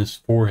upon his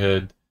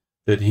forehead,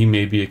 that he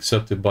may be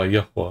accepted by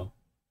Yahweh.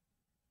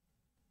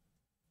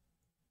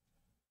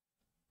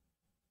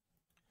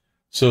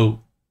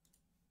 So,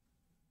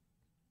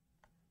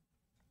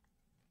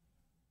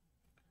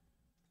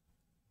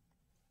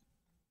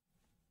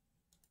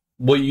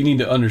 what you need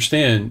to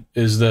understand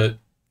is that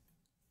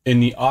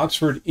in the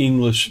Oxford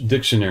English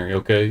Dictionary,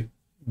 okay,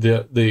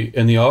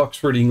 the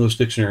Oxford English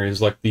Dictionary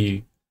is like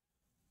the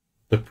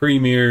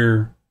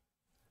premier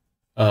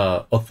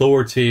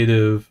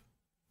authoritative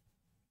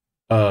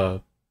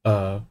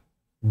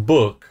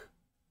book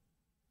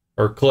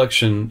or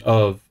collection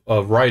of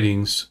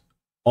writings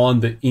on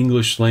the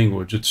English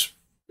language,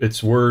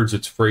 its words,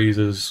 its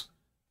phrases,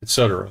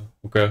 etc.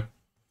 Okay,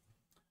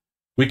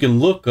 we can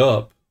look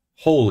up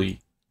holy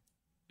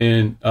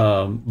in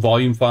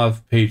volume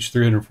 5, page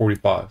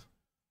 345,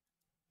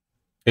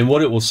 and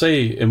what it will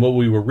say and what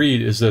we will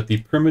read is that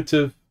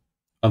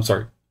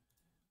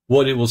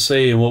what it will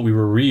say and what we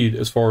will read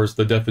as far as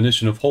the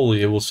definition of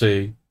holy, it will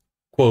say,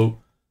 quote,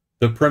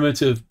 the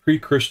primitive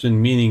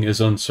pre-Christian meaning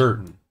is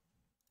uncertain.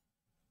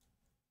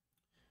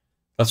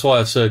 That's why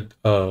I said,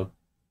 going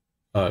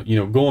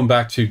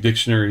back to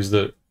dictionaries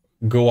that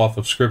go off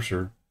of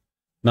Scripture,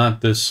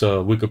 not this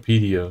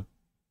Wikipedia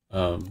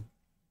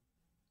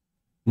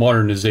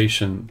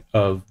modernization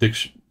of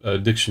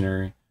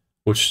dictionary,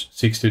 which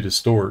seeks to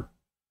distort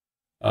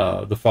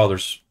the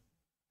Father's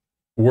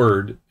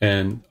Word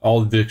and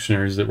all the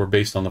dictionaries that were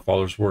based on the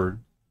Father's Word.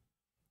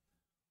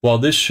 While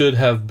this should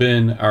have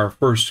been our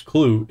first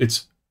clue,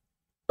 its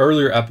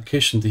earlier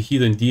application to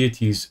heathen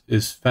deities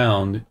is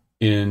found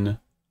in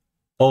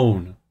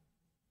own.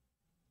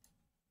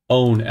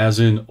 Own as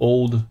in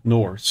Old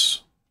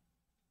Norse.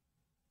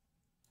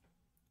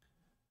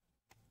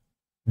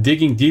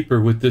 Digging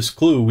deeper with this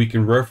clue, we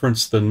can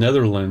reference the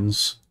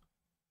Netherlands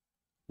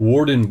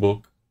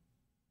Woordenboek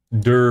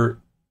der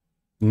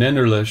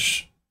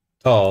Nederlandsche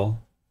Taal,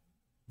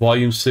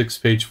 Volume 6,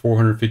 page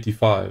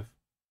 455.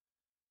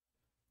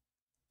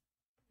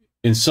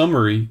 In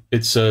summary,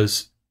 it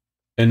says,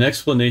 an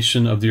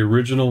explanation of the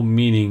original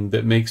meaning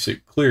that makes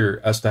it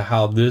clear as to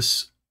how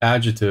this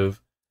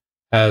adjective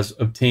has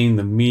obtained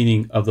the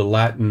meaning of the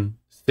Latin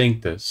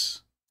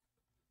sanctus.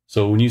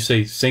 So when you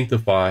say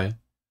sanctify,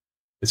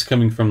 it's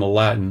coming from the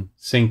Latin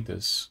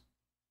sanctus.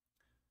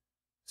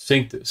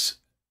 Sanctus.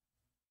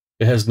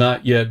 It has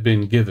not yet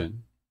been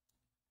given.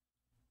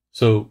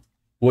 So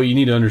what you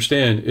need to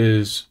understand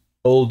is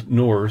Old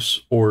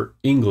Norse or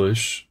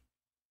English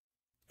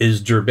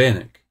is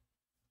Germanic.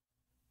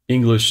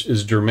 English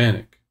is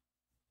Germanic.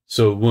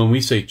 So when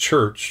we say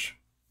church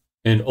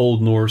in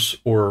Old Norse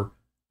or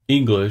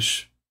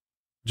English,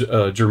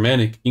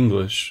 Germanic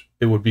English,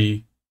 it would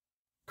be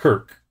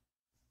kirk.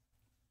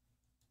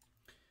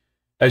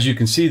 As you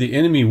can see, the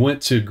enemy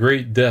went to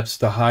great depths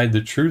to hide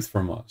the truth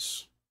from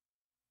us.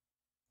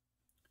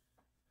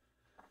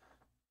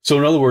 So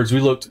in other words,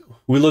 we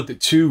looked at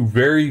two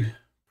very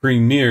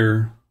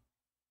premier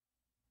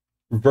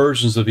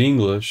versions of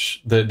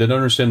English that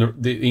understand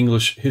the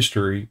English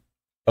history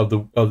of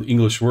the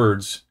English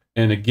words.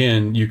 And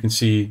again, you can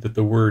see that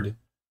the word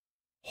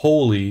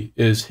holy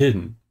is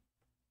hidden.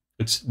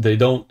 They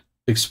don't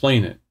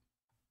explain it.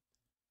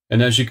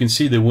 And as you can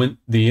see,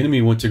 the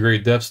enemy went to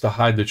great depths to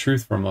hide the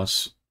truth from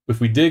us. If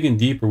we dig in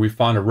deeper, we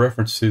find a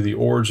reference to the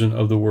origin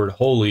of the word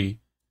holy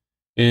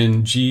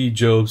in G.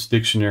 Job's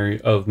Dictionary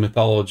of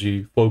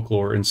Mythology,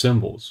 Folklore, and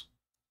Symbols.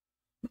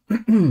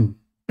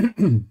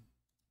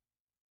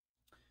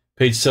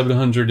 Page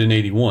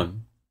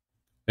 781.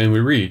 And we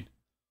read,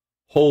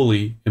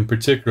 holy, in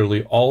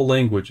particularly all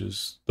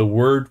languages, the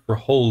word for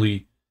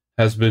holy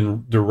has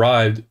been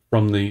derived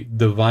from the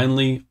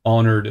divinely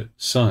honored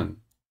Son.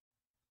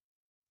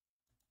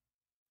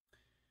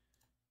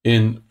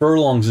 In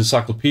Furlong's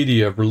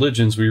Encyclopedia of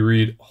Religions, we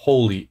read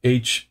holy,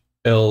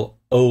 H-L-O-L-I.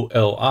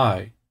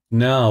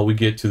 Now we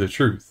get to the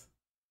truth.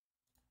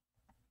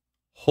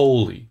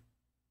 Holy.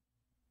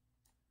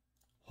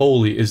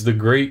 Holi is the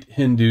great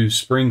Hindu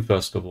spring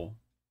festival,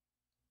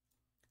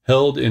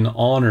 held in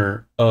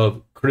honor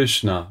of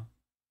Krishna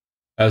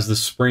as the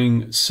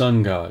spring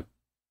sun god.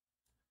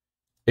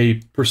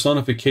 A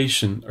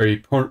personification or a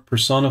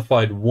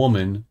personified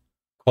woman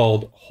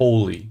called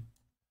Holi.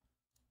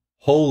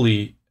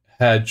 Holi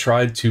had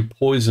tried to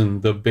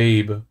poison the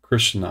babe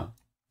Krishna.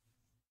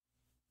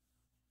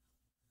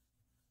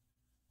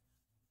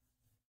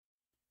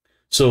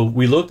 So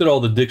we looked at all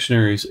the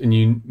dictionaries, and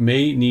you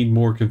may need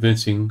more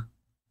convincing.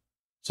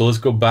 So let's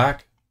go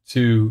back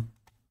to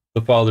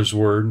the Father's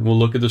Word, and we'll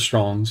look at the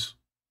Strong's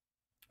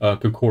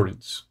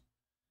Concordance.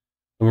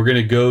 And we're going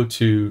to go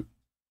to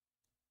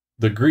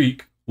the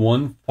Greek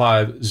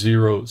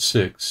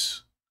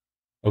 1506.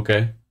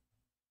 Okay?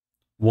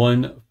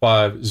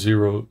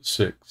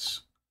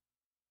 1506.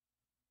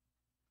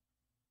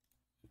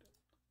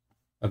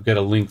 I've got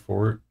a link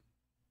for it.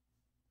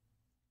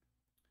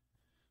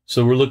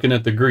 So we're looking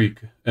at the Greek,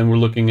 and we're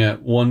looking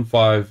at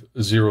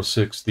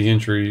 1506, the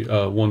entry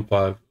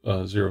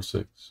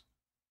 1506.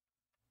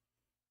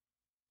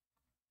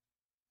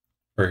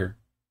 Right here.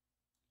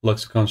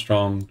 Lexicon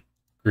Strong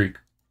Greek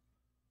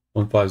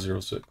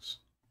 1506.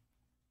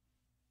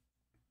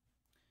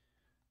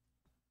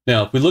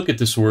 Now, if we look at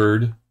this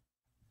word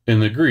in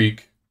the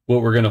Greek,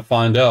 what we're going to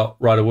find out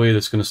right away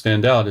that's going to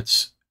stand out,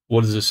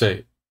 what does it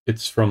say?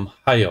 It's from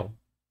Hyle.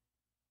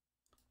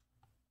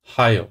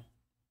 Hyle.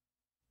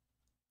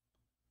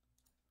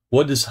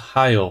 What does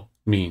Hyle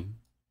mean?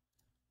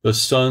 The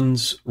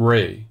sun's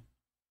ray.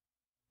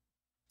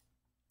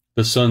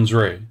 The sun's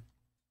ray.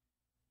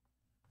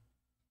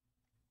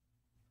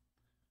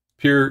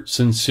 Pure,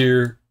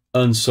 sincere,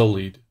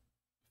 unsullied,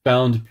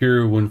 found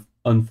pure when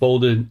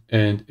unfolded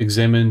and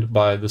examined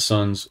by the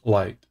sun's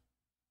light.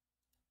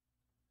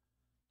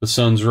 The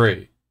sun's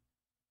ray.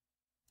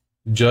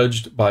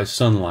 Judged by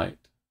sunlight.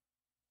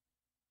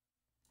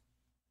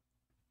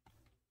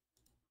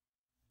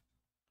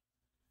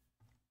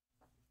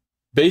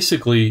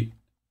 Basically,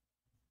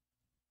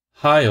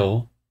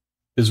 Hyle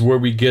is where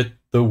we get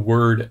the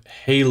word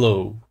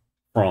halo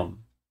from.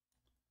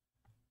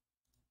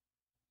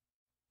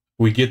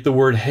 We get the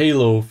word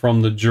halo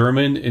from the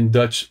German and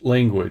Dutch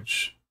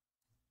language.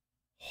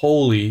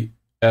 Holy,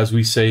 as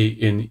we say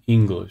in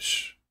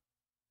English.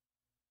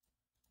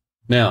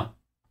 Now,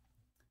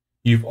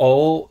 You've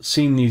all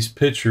seen these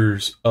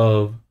pictures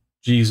of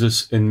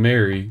Jesus and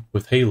Mary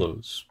with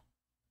halos,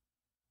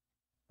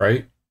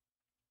 right?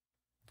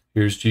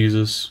 Here's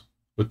Jesus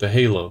with the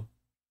halo.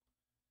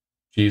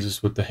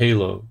 Jesus with the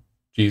halo.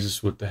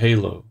 Jesus with the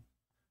halo.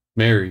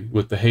 Mary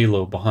with the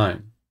halo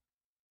behind.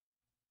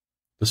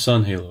 The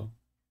sun halo.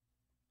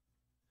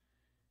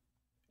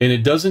 And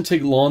it doesn't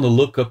take long to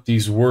look up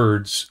these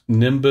words,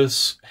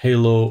 nimbus,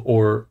 halo,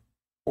 or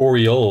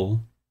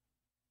aureole,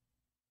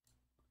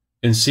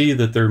 and see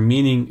that their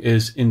meaning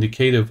is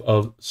indicative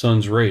of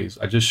sun's rays.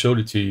 I just showed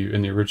it to you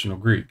in the original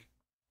Greek.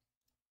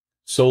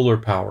 Solar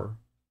power,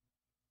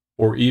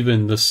 or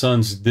even the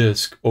sun's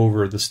disk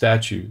over the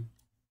statue.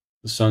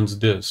 The sun's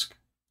disk,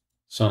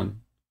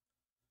 sun.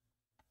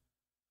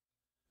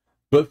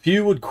 But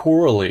few would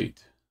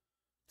correlate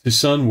to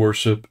sun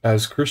worship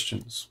as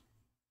Christians.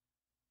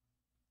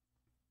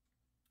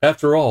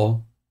 After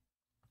all,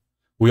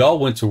 we all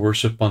went to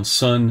worship on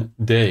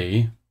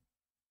Sunday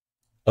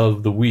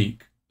of the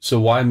week, so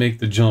why make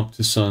the jump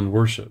to sun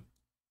worship?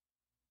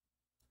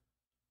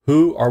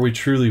 Who are we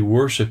truly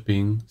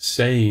worshiping,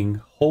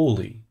 saying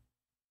holy?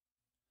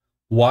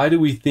 Why do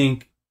we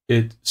think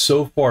it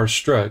so far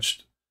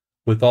stretched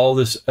with all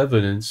this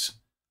evidence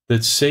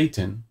that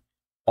Satan,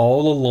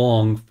 all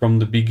along from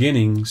the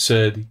beginning,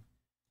 said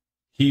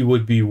he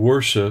would be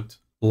worshipped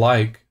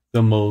like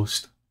the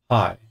Most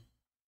High?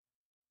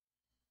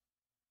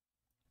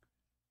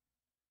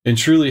 And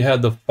truly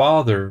had the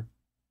Father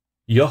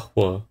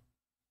Yahweh,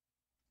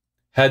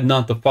 had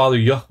not the Father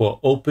Yahweh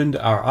opened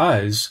our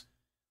eyes,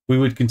 we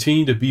would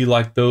continue to be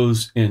like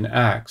those in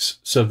Acts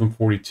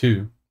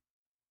 7:42,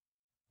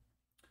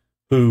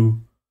 who,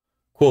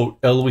 quote,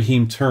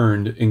 Elohim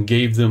turned and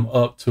gave them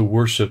up to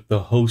worship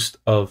the host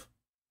of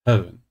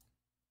heaven.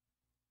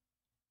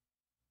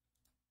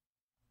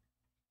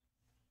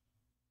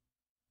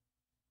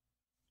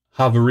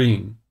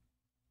 Havarim,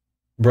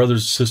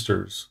 brothers and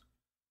sisters,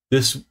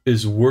 this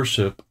is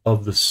worship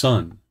of the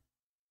sun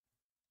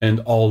and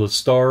all the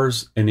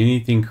stars and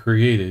anything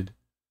created,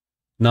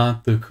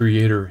 not the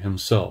Creator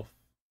himself.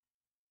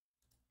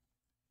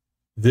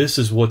 This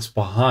is what's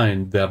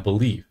behind that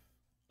belief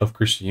of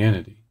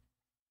Christianity.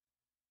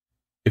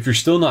 If you're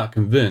still not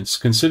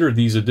convinced, consider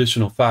these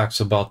additional facts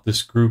about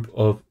this group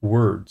of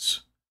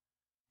words.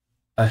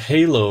 A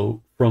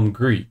halo from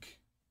Greek,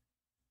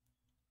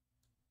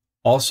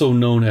 also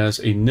known as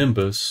a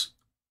nimbus,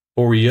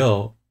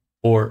 aureole,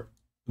 or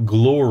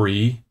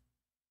glory,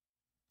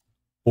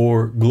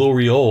 or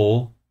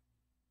gloriole,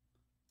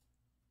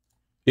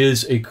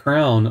 is a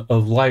crown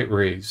of light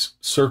rays,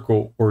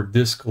 circle or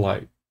disc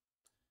light,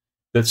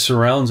 that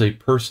surrounds a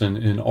person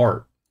in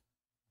art.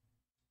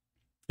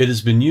 It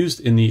has been used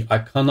in the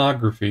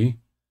iconography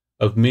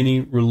of many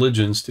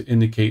religions to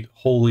indicate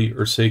holy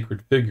or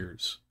sacred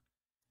figures,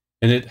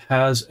 and it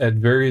has at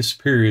various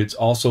periods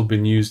also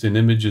been used in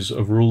images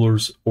of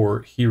rulers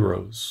or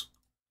heroes.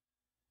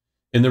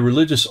 In the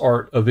religious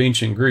art of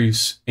ancient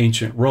Greece,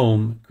 ancient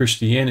Rome,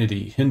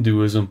 Christianity,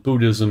 Hinduism,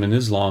 Buddhism, and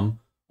Islam,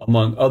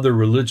 among other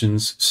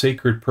religions,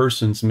 sacred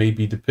persons may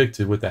be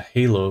depicted with a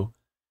halo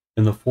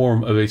in the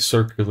form of a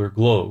circular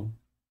glow,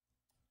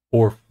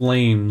 or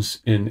flames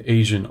in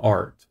Asian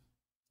art,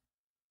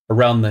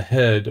 around the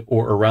head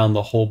or around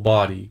the whole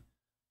body.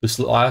 This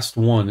last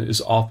one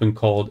is often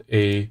called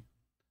a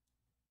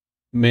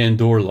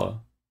mandorla.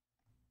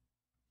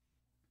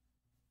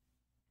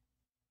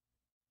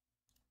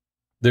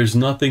 There's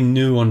nothing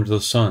new under the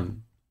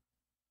sun.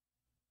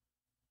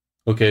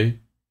 Okay?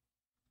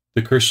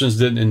 The Christians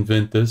didn't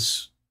invent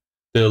this.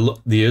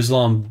 The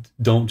Islam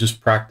don't just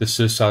practice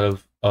this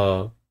out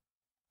of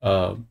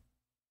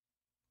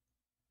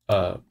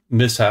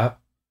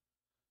mishap.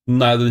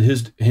 Neither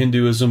his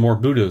Hinduism or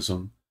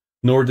Buddhism,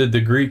 nor did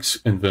the Greeks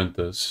invent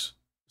this.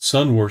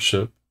 Sun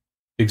worship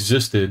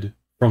existed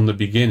from the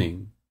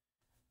beginning.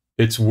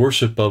 It's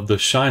worship of the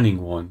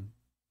Shining One,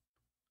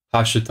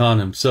 Hashatan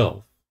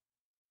himself.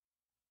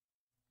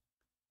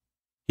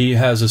 He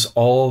has us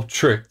all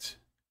tricked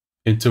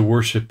into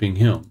worshiping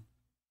him.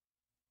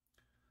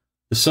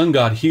 The sun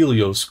god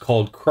Helios,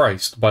 called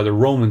Christ by the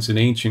Romans in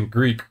ancient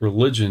Greek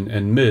religion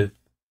and myth,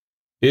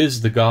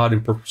 is the god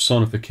and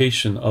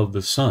personification of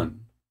the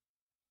sun,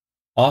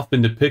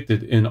 often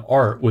depicted in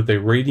art with a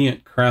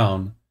radiant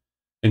crown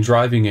and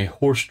driving a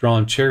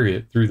horse-drawn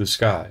chariot through the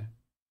sky.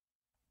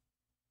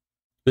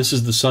 This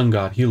is the sun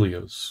god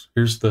Helios.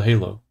 Here's the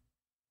halo.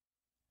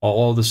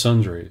 All the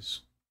sun's rays.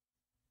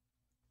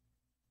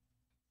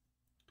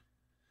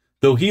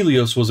 Though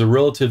Helios was a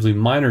relatively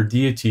minor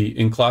deity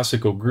in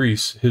classical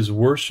Greece, his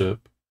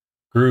worship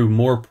grew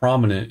more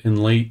prominent in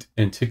late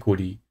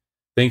antiquity,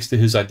 thanks to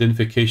his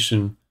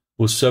identification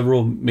with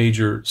several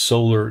major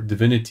solar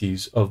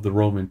divinities of the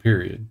Roman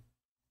period.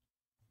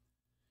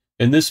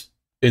 In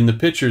the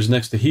pictures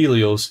next to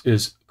Helios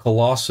is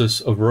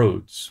Colossus of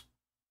Rhodes,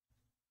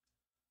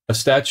 a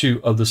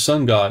statue of the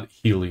sun god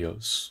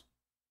Helios.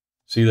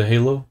 See the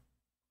halo?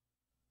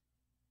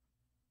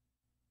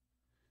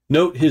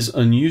 Note his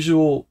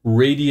unusual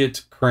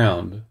radiant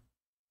crown.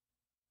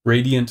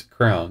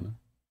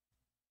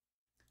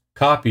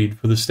 copied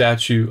for the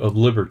Statue of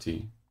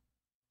Liberty.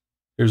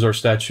 Here's our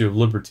Statue of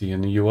Liberty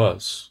in the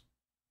U.S.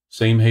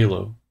 Same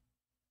halo.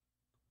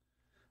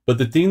 But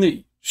the thing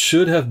that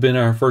should have been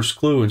our first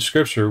clue in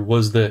Scripture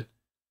was that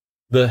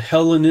the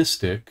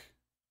Hellenistic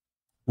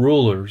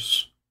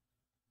rulers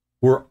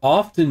were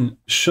often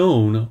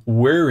shown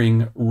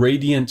wearing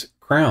radiant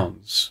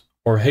crowns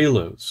or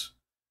halos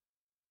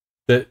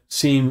that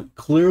seem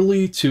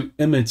clearly to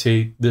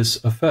imitate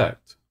this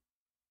effect.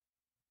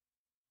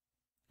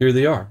 Here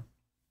they are.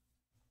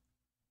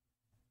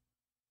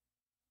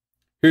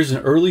 Here's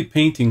an early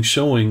painting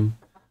showing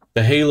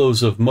the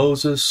halos of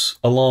Moses,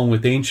 along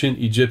with ancient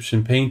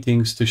Egyptian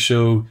paintings to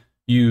show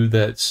you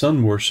that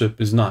sun worship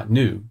is not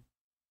new.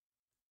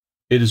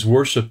 It is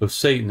worship of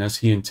Satan as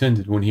he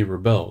intended when he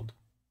rebelled.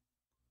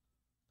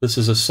 This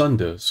is a sun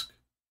disk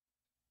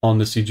on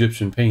this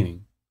Egyptian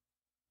painting.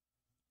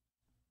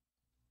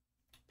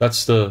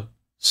 That's the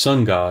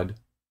sun god,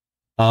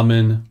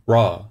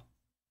 Amen-Ra.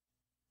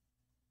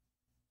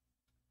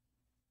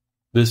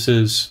 This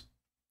is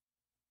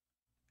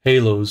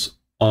halos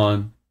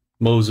on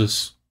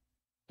Moses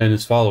and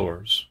his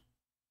followers.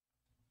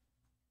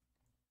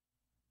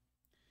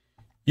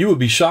 You would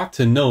be shocked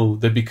to know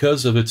that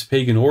because of its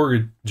pagan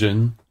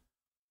origin,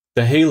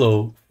 the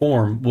halo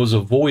form was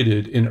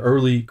avoided in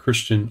early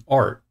Christian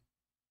art.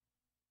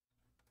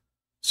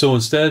 So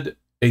instead,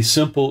 a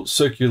simple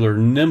circular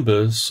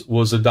nimbus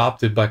was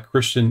adopted by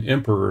Christian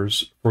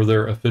emperors for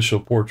their official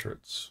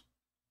portraits.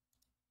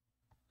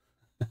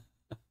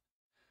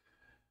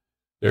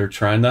 They're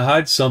trying to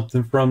hide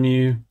something from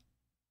you.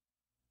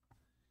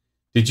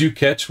 Did you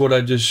catch what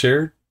I just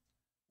shared?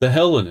 The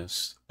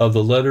Hellenists of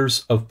the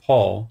letters of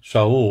Paul,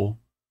 Shaul,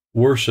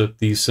 worship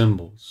these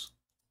symbols.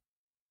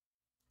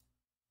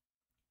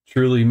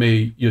 Truly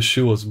may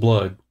Yeshua's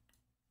blood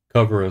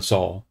cover us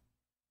all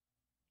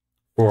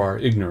for our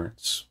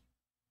ignorance.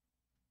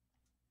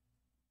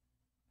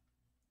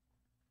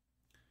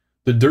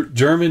 The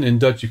German and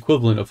Dutch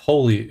equivalent of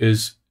holy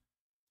is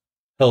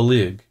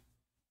Heilig,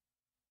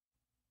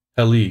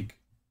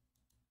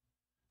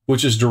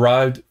 which is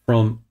derived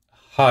from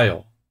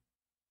Heil.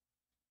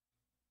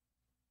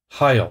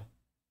 Heil.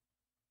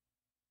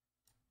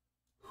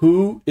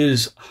 Who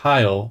is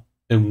Heil,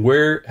 and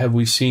where have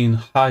we seen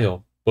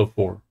Heil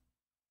before?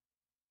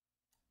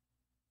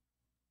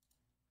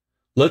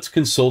 Let's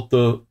consult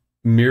the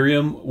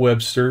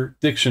Merriam-Webster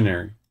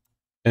dictionary,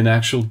 an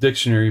actual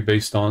dictionary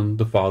based on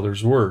the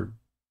Father's word.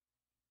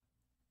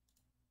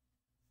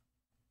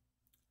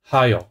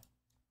 Heil.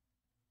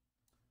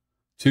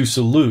 To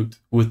salute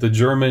with the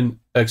German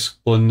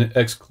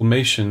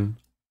exclamation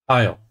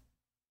Heil.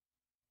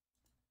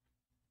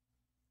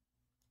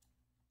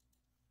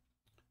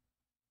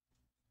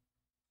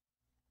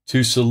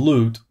 To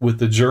salute with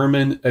the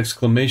German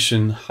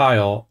exclamation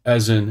Heil,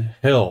 as in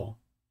hell,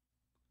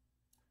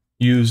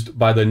 used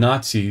by the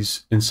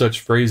Nazis in such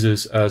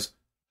phrases as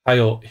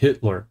Heil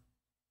Hitler.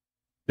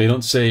 They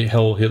don't say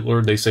Heil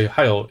Hitler, they say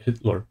Heil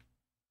Hitler,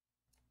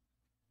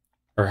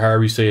 or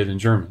however you say it in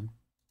German.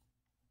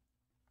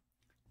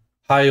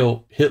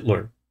 Heil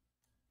Hitler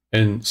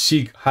and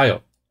Sieg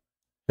Heil,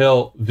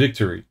 Heil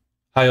Victory,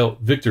 Heil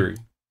Victory,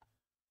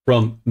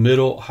 from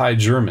Middle High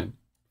German,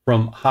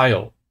 from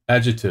Heil,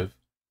 adjective,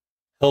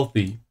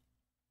 healthy,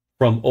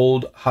 from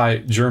Old High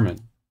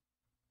German.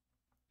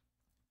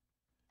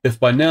 If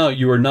by now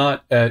you are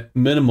not at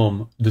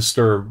minimum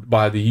disturbed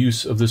by the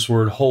use of this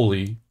word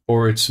holy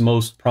or its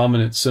most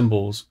prominent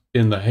symbols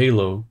in the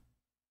halo,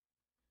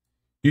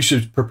 you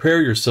should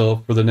prepare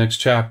yourself for the next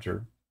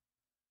chapter,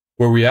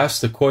 where we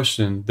ask the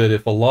question that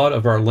if a lot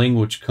of our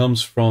language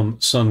comes from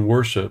sun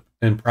worship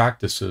and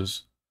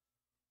practices,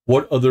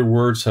 what other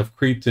words have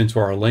creeped into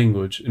our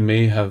language and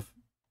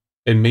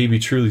may be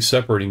truly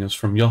separating us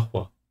from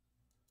Yahweh,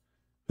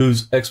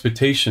 whose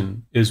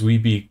expectation is we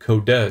be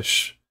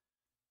Kodesh,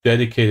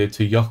 dedicated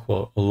to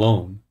Yahweh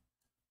alone,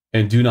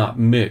 and do not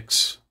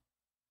mix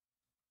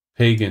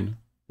pagan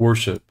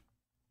worship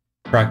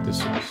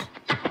practices.